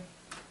anything.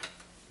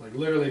 Like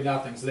literally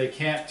nothing. So they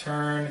can't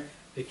turn,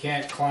 they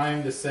can't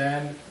climb,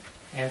 descend.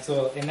 And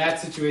so in that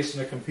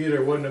situation, a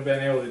computer wouldn't have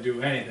been able to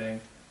do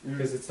anything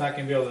because it's not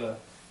going to be able to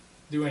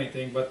do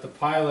anything. But the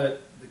pilot,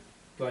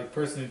 the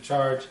person in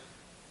charge,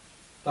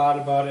 thought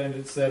about it and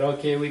it said,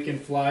 okay, we can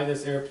fly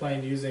this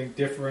airplane using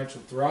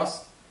differential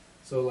thrust.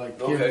 So like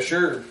give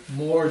sure.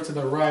 more to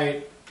the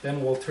right,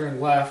 then we'll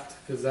turn left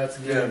because that's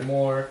giving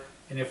more.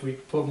 And if we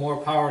put more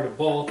power to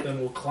both,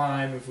 then we'll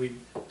climb. If we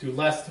do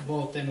less to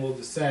both, then we'll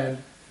descend.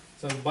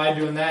 So by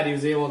doing that, he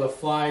was able to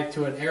fly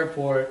to an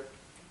airport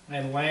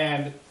and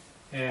land.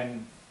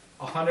 And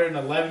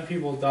 111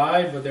 people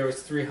died, but there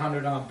was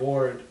 300 on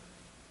board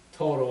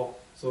total.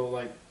 So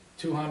like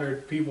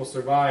 200 people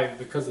survived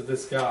because of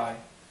this guy.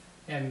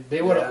 And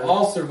they would have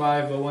all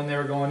survived, but when they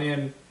were going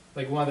in,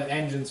 like one of the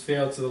engines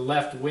failed, so the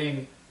left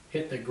wing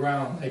hit the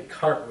ground, like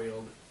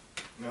cartwheeled.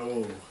 No.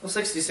 Well,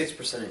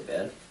 66% ain't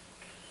bad.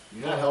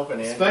 You're not helping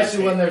Andy.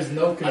 Especially when there's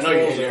no I know you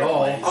controls hate at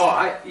all. airplanes. Oh,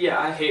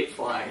 I hate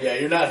flying. Yeah,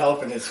 you're not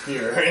helping his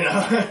fear right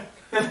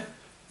now.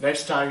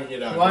 Next time you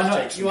get out, You want just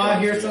to take some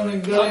hear drugs,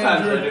 something good,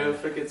 Sometimes I Andrew? do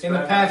if it gets In the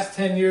bad. past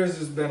 10 years,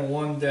 there's been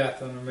one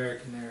death on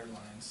American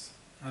Airlines,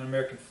 on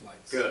American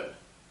flights. Good.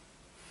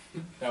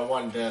 That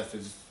one death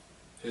is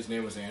his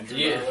name was Andrew.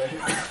 Yeah. By the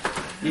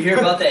way. You hear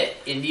about that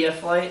India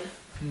flight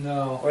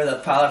No. where the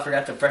pilot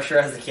forgot to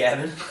pressurize the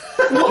cabin?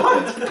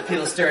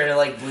 People started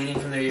like bleeding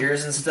from their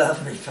ears and stuff,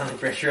 and they finally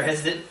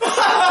pressurized it.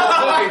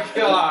 Oh my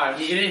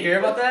gosh. You didn't hear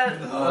about that?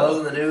 Oh, that was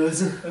in the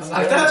news.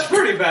 That's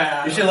pretty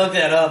bad. You should look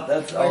that up.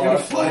 That's I gotta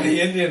awful. fly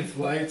the Indian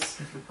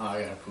flights. Oh,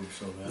 I gotta poop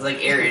so bad. It's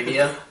like Air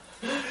India.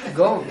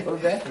 Go to the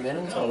bathroom,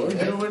 man. Oh,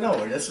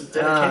 that's a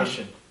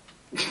dedication.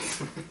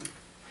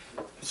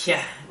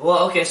 Yeah.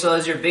 Well, okay. So,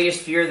 is your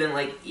biggest fear then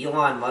like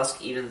Elon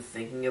Musk even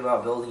thinking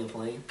about building a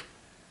plane?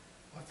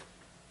 What?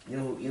 You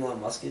know who Elon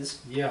Musk is?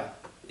 Yeah.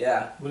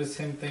 Yeah. What is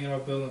him thinking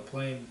about building a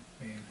plane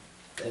mean?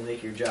 They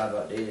make your job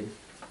outdated.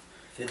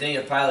 If you think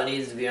a pilot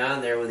needs to be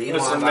on there with Elon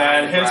Listen,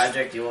 behind man, the his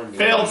project, you wouldn't.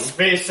 Failed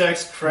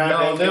SpaceX crap.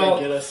 No, ain't gonna they'll-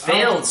 get us.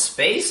 Failed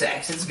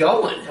SpaceX. It's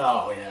going.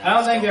 Oh yeah. I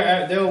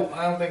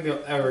don't think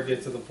they'll ever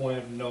get to the point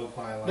of no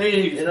pilot. They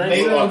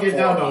Maybe they'll get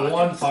down to rockets.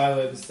 one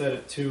pilot instead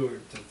of two or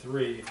to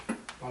three,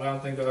 but I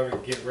don't think they'll ever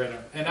get rid of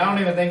it. And I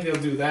don't even think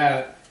they'll do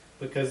that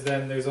because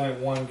then there's only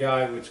one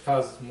guy, which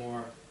causes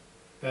more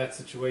bad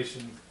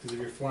situations. Because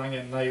if you're flying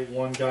at night,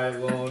 one guy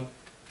alone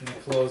in a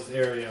closed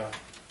area,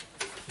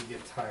 you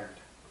get tired.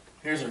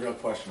 Here's a real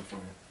question for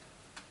you: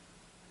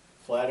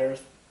 flat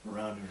Earth, or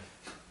round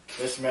Earth?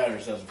 This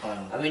matters as a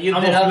pilot. I mean, you've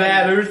I'm been a up.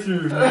 flat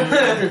earther.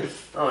 man.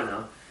 Oh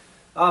no.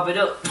 Oh, but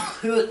no.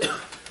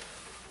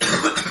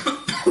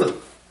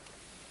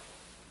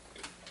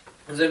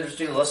 It was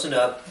interesting to listen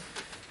to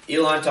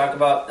Elon talk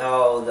about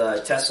how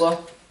the Tesla,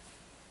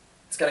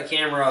 it's got a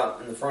camera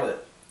in the front of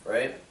it,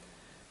 right?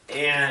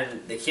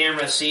 And the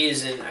camera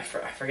sees, and I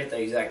forget the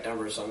exact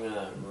number, so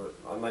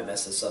I might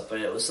mess this up,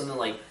 but it was something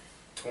like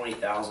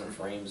 20,000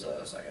 frames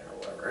a second or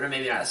whatever. Or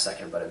maybe not a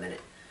second, but a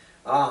minute.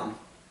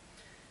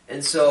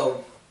 And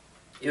so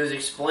it was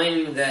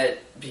explaining that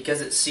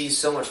because it sees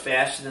so much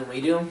faster than we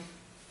do,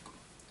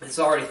 it's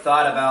already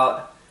thought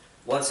about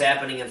what's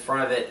happening in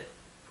front of it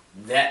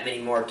that many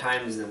more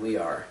times than we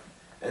are.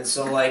 And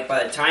so, like,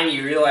 by the time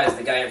you realize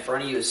the guy in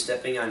front of you is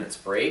stepping on its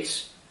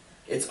brakes,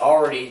 it's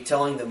already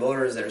telling the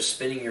motors that are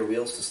spinning your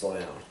wheels to slow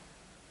down.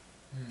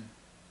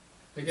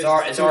 I It's,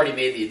 guess it's already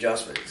made the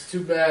adjustments. It's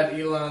too bad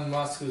Elon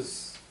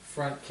Musk's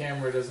front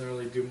camera doesn't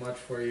really do much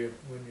for you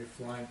when you're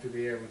flying through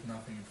the air with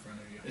nothing in front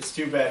of you. It's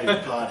too bad you're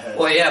a pothead.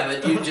 Well, yeah,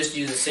 but you just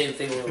use the same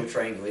thing with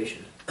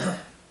triangulation,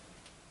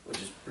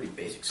 which is pretty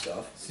basic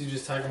stuff. So you're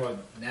just talking about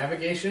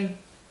navigation?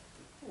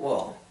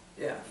 Well,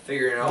 yeah,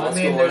 figuring out Well, I what's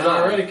mean, going there's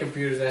on. already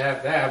computers that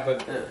have that,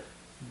 but Yeah.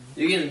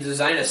 You can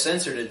design a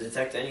sensor to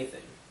detect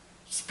anything.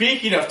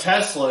 Speaking of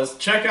Teslas,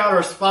 check out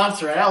our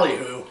sponsor,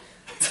 Allyhoo.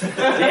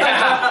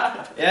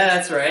 Yeah,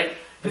 that's right.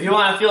 If you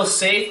want to feel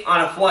safe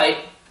on a flight,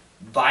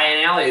 buy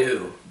an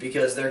Allyhoo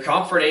because they're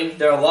comforting,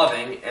 they're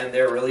loving, and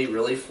they're really,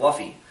 really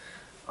fluffy.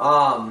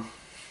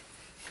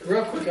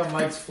 real quick on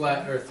Mike's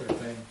flat earther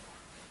thing.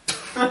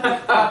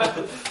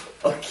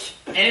 Okay.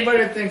 Anybody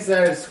that thinks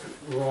that is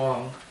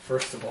wrong,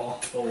 first of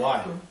all. Well,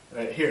 why?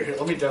 Right, here,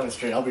 let me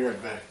demonstrate. I'll be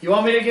right back. You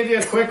want me to give you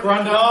a quick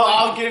rundown? No,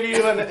 I'll give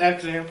you an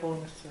example in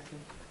a second.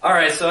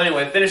 Alright, so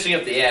anyway, finishing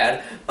up the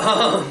ad.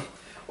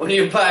 When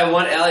you buy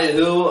one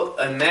alley-hoo,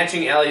 a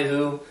matching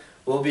alley-hoo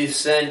will be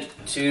sent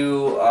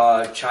to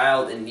a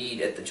child in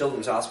need at the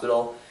Children's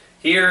Hospital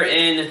here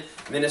in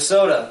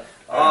Minnesota.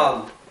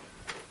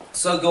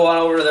 So go on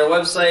over to their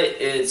website.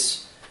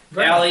 It's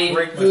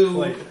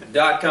alleyhoo.com.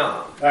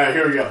 Alright,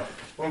 here we go.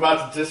 I'm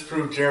about to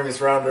disprove Jeremy's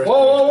round earth.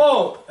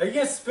 Whoa! Are you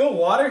gonna spill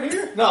water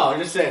here? No, I'm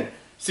just saying.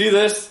 See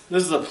this?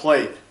 This is a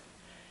plate.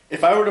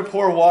 If I were to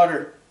pour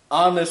water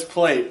on this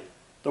plate,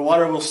 the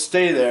water will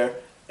stay there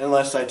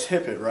unless I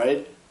tip it,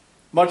 right?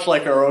 Much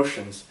like our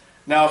oceans.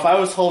 Now, if I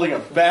was holding a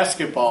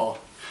basketball,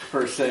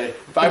 per se,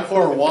 if I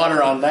pour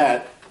water on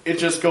that, it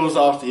just goes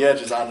off the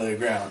edges onto the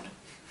ground.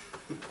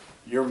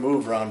 Your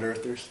move, round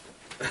earthers.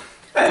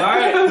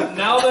 Alright,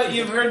 now that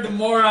you've heard the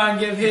moron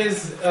give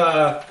his,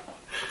 I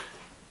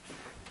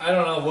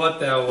don't know what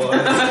that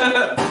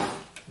was.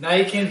 Now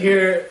you can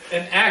hear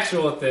an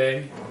actual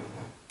thing.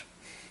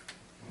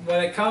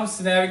 When it comes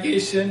to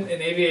navigation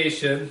and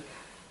aviation,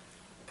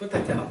 put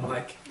that down,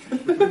 Mike.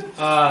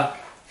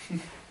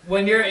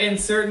 When you're in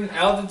certain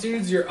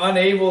altitudes, you're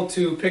unable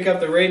to pick up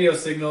the radio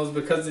signals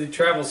because they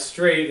travel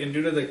straight, and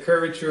due to the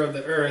curvature of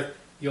the Earth,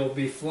 you'll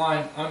be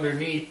flying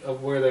underneath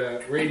of where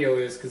the radio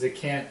is because it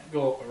can't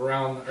go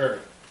around the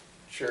Earth.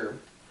 Sure.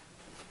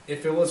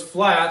 If it was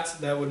flat,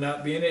 that would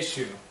not be an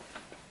issue.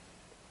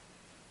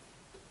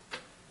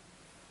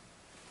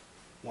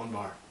 One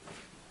bar.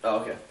 Oh,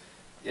 okay.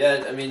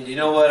 Yeah, I mean, you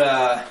know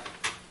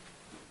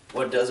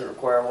what doesn't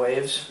require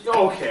waves?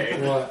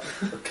 Okay. What?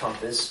 A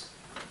compass.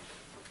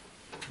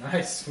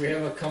 Nice. We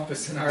have a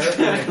compass in our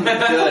airplane.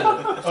 Good.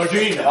 Oh,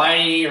 do you know? Why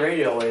do you need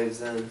radio waves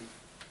then?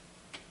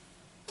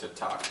 To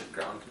talk to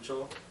ground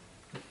control.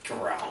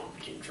 Ground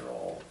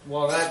control.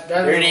 Well, that Your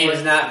doesn't name work.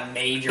 is not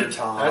Major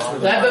Tom. That's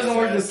what That doesn't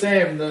work the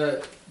same.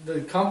 The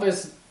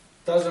compass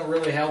doesn't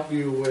really help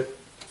you with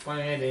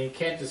finding anything. You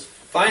can't just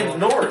Find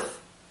north.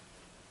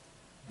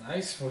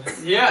 Nice. Well,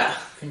 Yeah.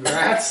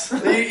 congrats.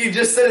 You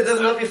just said it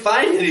doesn't help you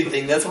find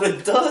anything. That's what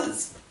it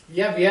does.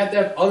 Yeah, but you have to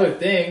have other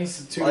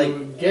things to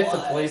Like get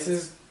what? to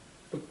places.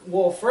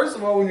 Well, first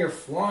of all, when you're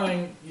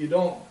flying, you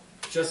don't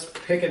just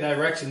pick a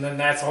direction, then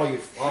that's all you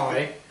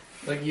fly.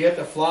 Like, you have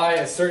to fly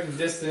a certain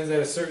distance at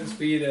a certain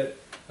speed at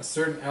a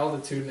certain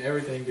altitude and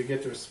everything to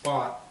get to a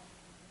spot.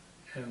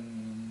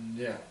 And,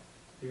 yeah.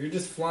 If you're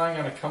just flying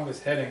on a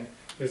compass heading,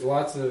 there's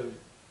lots of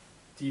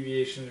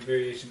deviation and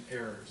variation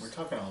errors. We're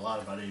talking a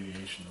lot about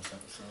aviation this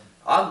episode.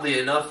 Oddly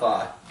enough,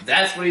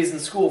 that's what he's in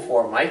school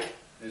for, Mike.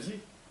 Is he?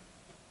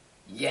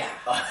 Yeah.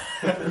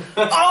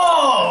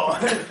 Oh!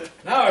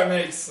 Now it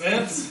makes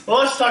sense. Well,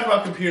 let's talk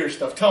about computer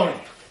stuff. Tony.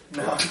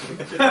 No.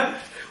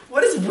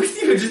 What is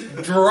with you just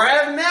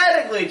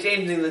dramatically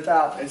changing the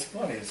topic? It's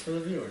funny. It's for the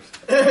viewers.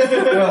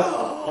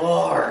 Oh,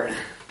 Lord.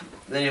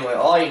 Anyway,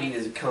 all you need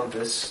is a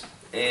compass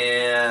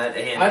and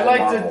a handful I'd of like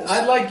marbles.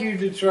 I'd like you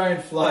to try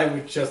and fly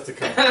with just a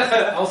compass.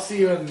 I'll see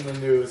you in the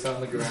news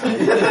on the ground.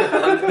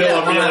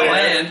 Yeah, on that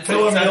land.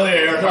 Phil Amelia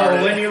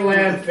Earhart. When you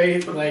land,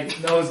 face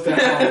like nose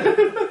down,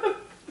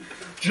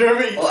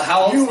 Jeremy, Well,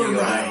 how else you do were you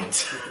go?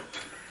 right.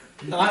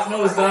 not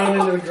nose down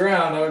into the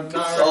ground. I would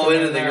not. Oh,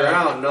 into recommend the that.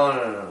 ground?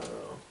 No.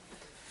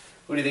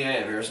 Who do you think I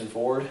am, Harrison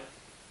Ford?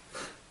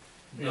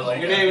 You're like,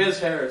 Your name is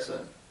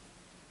Harrison.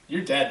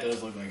 your dad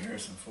does look like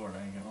Harrison Ford,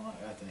 I ain't gonna lie,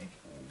 I think.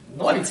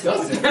 No, he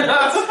doesn't.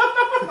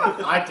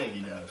 I think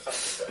he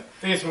does. I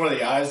think it's more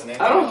the eyes than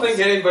anything I don't else. think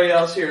anybody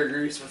else here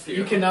agrees with you.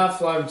 You cannot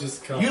fly with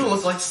just a compass. You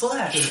look like It's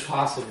Slash.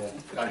 impossible.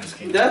 I just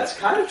can't. That's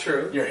kind of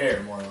true. Your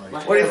hair, more like. My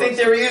What do you hair think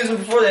they were using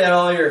before they had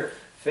all your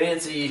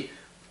fancy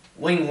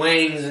wing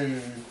wangs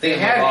and They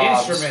had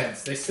thingamabobs?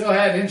 instruments. They still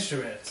had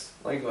instruments.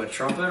 Like a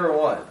trumpet or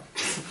what?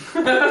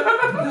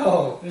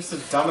 No. There's the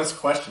dumbest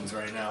questions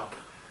right now.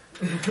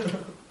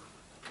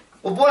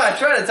 Well, boy, I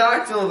tried to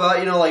talk to him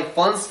about, like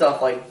fun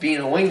stuff like being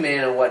a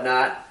wingman and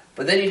whatnot,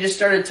 but then he just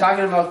started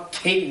talking about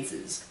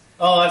cadences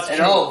Oh, that's and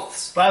true.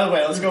 oaths. By the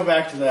way, let's go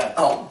back to that.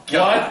 Oh,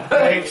 God.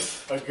 What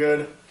makes a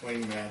good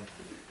wingman?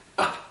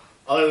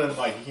 Other than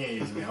Mike, you can't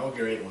use me. I'm a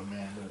great one,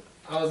 man.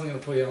 I wasn't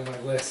gonna put you on my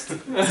list.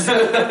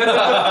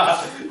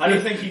 How do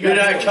you think you You're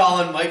got? not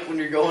calling Mike when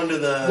you're going to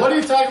the... What are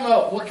you talking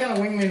about? What kind of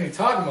wingman are you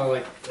talking about?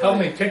 Like, help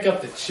me pick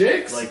up the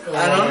chicks? Like- Or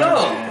I don't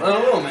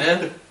know,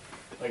 man.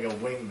 Like a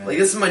wingman. Like,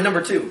 this is my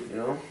number 2,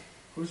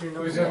 Who's your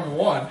Who's number number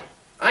one? one?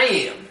 I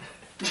am.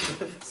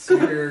 So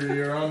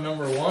you're on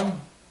number one?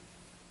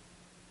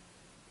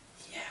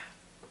 Yeah.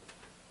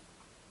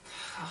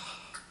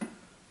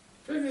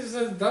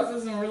 That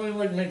doesn't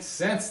really make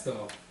sense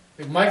though.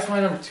 If Mike's my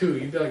number 2,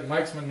 you'd be like,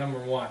 Mike's my number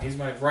 1. He's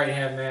my right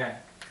hand man.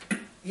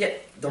 Yeah,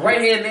 the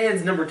right-hand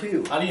man's number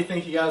 2. How do you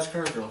think he got his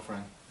current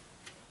girlfriend?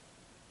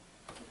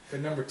 The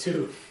number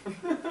 2.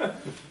 I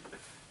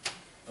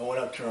went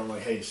up to her. I'm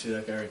like, "Hey, you see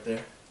that guy right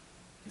there?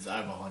 He's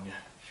eyeballing you."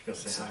 She goes,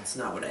 "Say hi." That's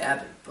not what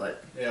happened,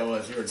 but Yeah, it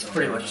was. You were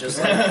pretty much just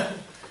like...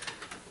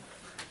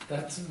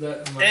 That's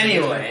my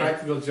Anyway.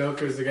 practical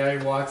joker is the guy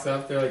who walks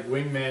up there like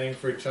wingmanning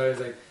for each other.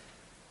 He's like,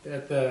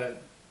 at the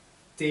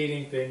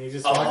dating thing. He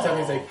just walks up and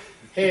he's like,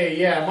 "Hey,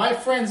 yeah, my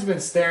friend's been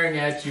staring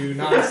at you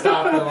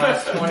nonstop for the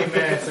last 20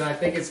 minutes, and I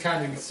think it's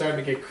kind of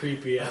starting to get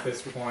creepy at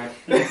this point."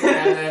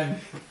 And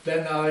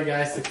then the other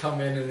guy's to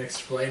come in and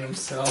explain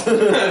himself. What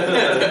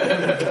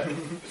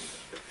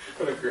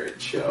a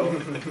great show.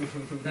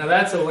 Now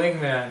that's a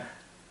wingman.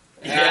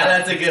 Yeah,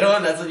 that's a good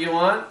one. That's what you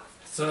want?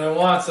 So I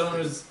want someone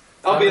who's...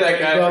 I'll be that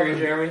guy go for up you, and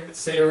Jeremy.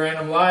 Say a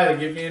random lie to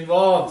get me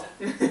involved.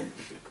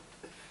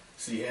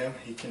 See him?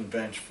 He can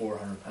bench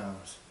 400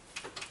 pounds.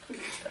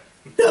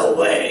 No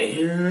way.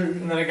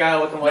 And then a guy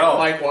looking like No.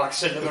 Mike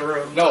walks into the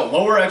room. No,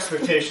 lower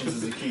expectations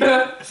is the key.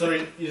 So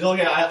you look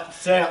at,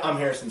 say I'm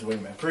Harrison's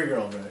wingman, pretty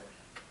girl over there.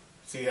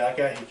 See that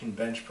guy? He can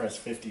bench press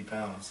 50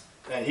 pounds.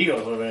 And he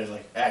goes over there and he's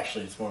like,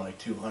 actually, it's more like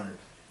 200.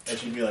 And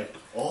she'd be like,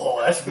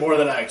 oh, that's more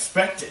than I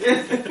expected.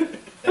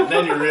 And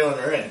then you're reeling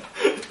her in.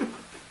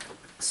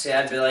 See,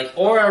 I'd be like,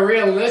 Or a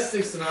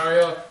realistic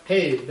scenario,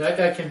 hey, that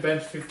guy can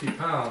bench 50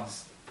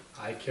 pounds.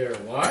 I care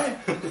why?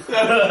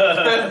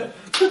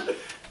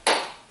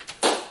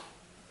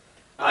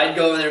 I'd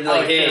go over there and be I like,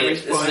 like hey,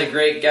 Jeremy's this is a point.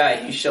 great guy.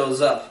 He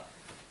shows up.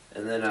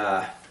 And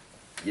then,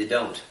 you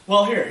don't.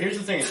 Well, here's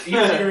the thing. It's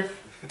easier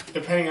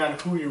depending on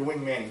who you're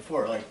wingmanning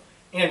for. Like,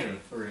 Andrew,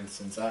 for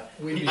instance.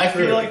 We'd be I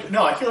feel screwed.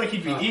 like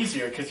he'd be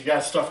easier because you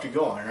got stuff to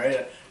go on,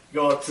 right?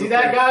 Go up to See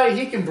that guy?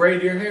 He can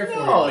braid your hair for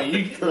No,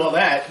 you.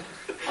 that.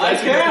 I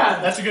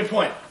can. That's a good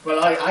point. But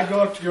I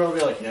go up to a girl and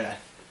be like, yeah.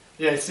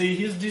 See,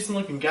 he's a decent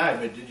looking guy,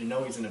 but did you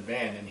know he's in a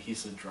band and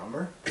he's a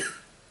drummer?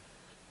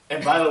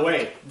 And by the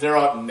way, they're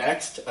up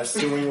next,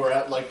 assuming we're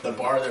at like the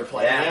bar they're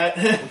playing at.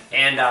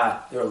 And,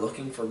 they're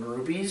looking for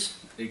groupies.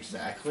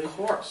 Exactly. Of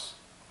course.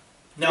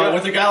 Now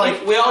with a guy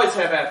like we always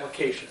have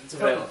applications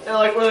available. and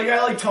like with a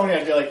guy like Tony,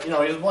 I'd be like,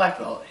 he's a black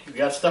belt. You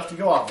got stuff to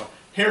go off of.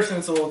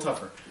 Harrison's a little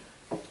tougher.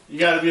 You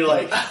got to be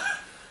like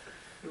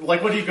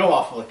what do you go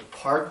off of? Like a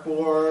park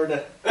board?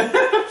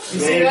 You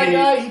see that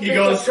guy? He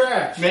goes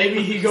trash.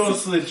 Maybe he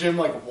goes to the gym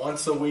like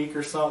once a week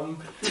or something.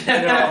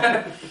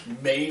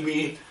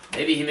 Maybe.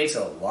 Maybe he makes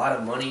a lot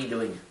of money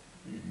doing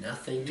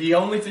nothing. The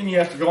only thing you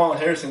have to go on with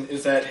Harrison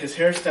is that his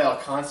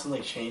hairstyle constantly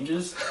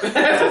changes.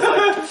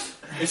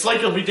 It's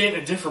like you'll be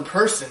dating a different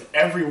person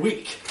every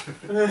week.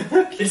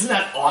 Isn't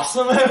that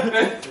awesome?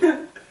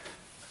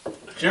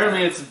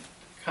 Jeremy, it's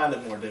kind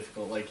of more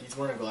difficult. Like, he's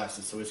wearing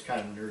glasses, so it's kind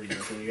of nerdy.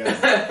 So you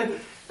gotta,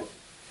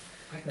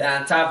 And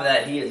on top of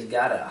that, he has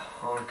got a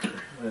honker.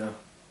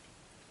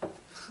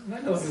 My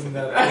nose isn't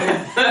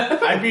that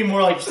big. I'd be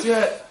more like, see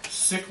that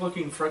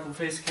sick-looking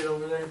freckle-faced kid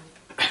over there?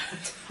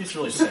 He's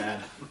really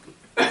sad.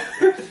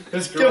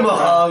 His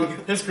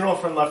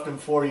girlfriend left him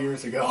 4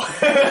 years ago.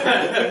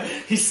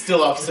 He's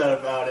still upset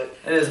about it.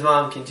 And his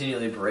mom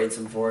continually berates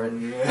him for it.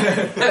 He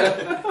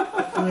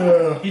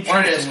Why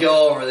don't you just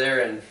go over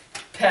there and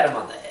pat him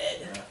on the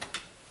head?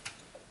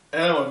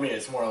 And then with me,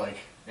 it's more like,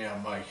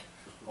 Mike.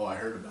 Oh, I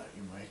heard about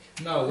you, Mike.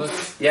 No,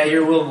 let's... Yeah,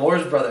 you're Will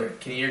Moore's brother.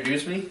 Can you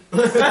introduce me?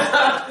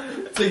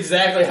 That's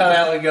exactly how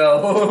that would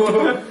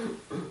go.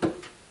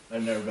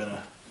 I've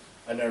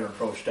never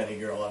approached any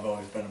girl. I've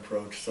always been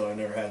approached, so I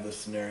never had this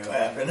scenario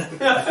happen.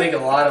 I think a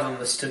lot of them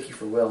mistook you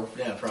for Will.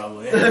 Yeah,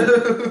 probably.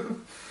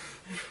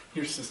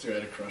 Your sister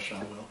had a crush on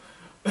Will.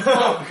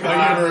 Oh,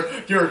 God.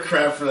 You were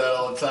crap for that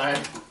all the time.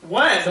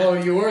 When? So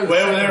you were the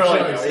Wait, when they were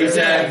second like, choice.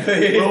 Exactly.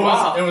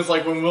 It was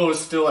like when Will was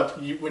still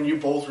when you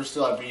both were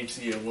still at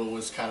BC and Will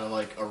was kind of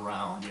like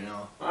around,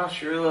 I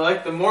sure really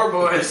like the Moore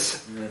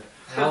boys.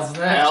 Al's next.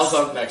 Al's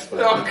up next.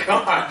 Oh,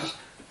 gosh.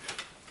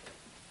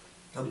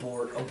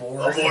 Abort.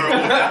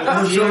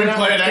 She'll be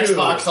playing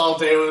Xbox all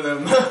day with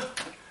him.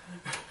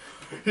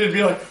 He'd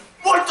be like,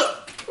 "What the?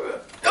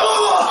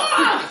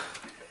 Oh!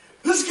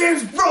 This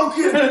game's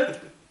broken."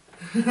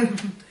 I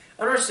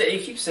don't understand. You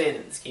keep saying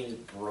that this game is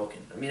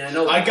broken. I mean, I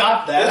know. I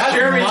got that. That's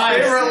Jeremy's my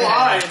favorite thing.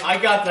 line. I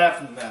got that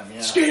from them. Yeah.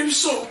 This game's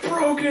so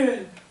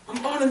broken. I'm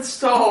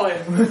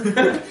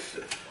uninstalling.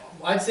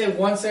 I'd say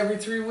once every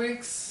 3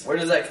 weeks. Where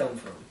does that come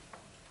from?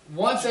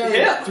 Once every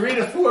Yeah. 3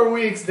 to 4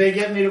 weeks, they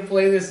get me to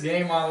play this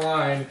game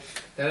online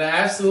that I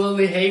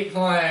absolutely hate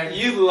playing.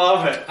 You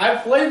love it. I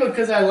play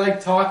because I like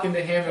talking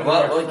to him and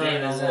What my game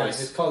friend is online.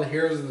 this? It's called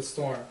Heroes of the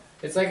Storm.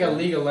 It's like a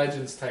League of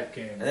Legends type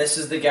game. And this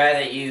is the guy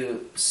that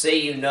you say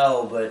you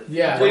know, but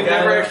Yeah. We've the guy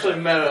never that- actually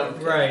met him.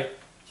 Right.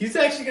 He's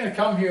actually going to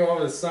come here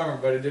over the summer,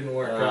 but it didn't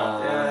work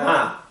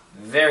out.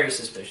 very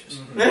suspicious.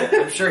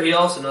 I'm sure he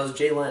also knows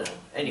Jay Leno.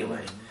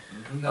 Anyway,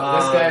 No,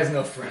 this guy has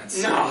no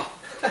friends. No.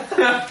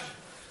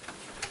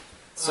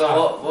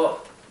 so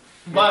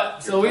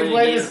So we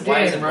play this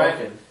Why is game, it right?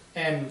 broken?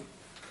 And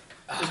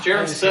Because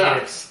Jeremy I just hate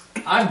it. sucks.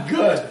 I'm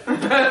good.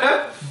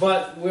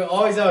 But we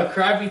always have a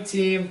crappy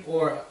team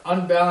or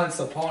unbalanced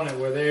opponent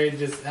where they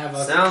just have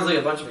us. Sounds like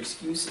a bunch of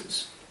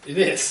excuses. It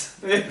is.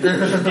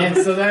 And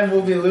so then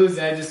we'll be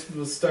losing. I just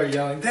will start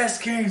yelling, "This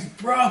game's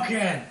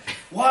broken!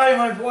 Why am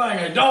I playing?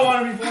 I don't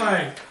want to be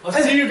playing. I'll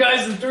see you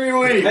guys in 3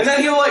 weeks." And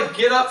then he'll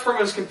get up from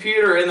his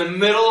computer in the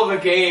middle of a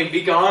game,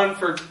 be gone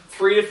for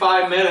 3 to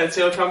 5 minutes.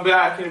 He'll come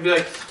back and he'll be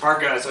like, "Alright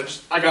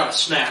guys, I got a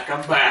snack.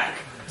 I'm back."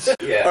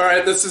 Yeah. All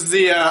right, this is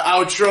the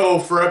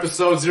outro for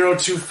episode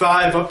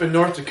 025 up in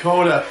North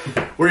Dakota.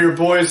 We're your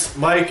boys,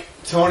 Mike,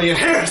 Tony, and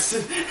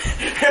Harrison.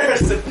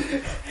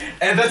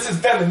 And this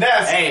has been the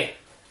Nest. Hey.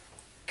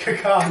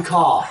 Caca.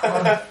 Call.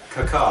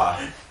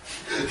 Caca.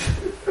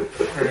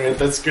 All right,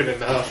 that's good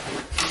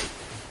enough.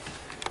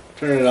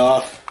 Turn it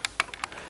off.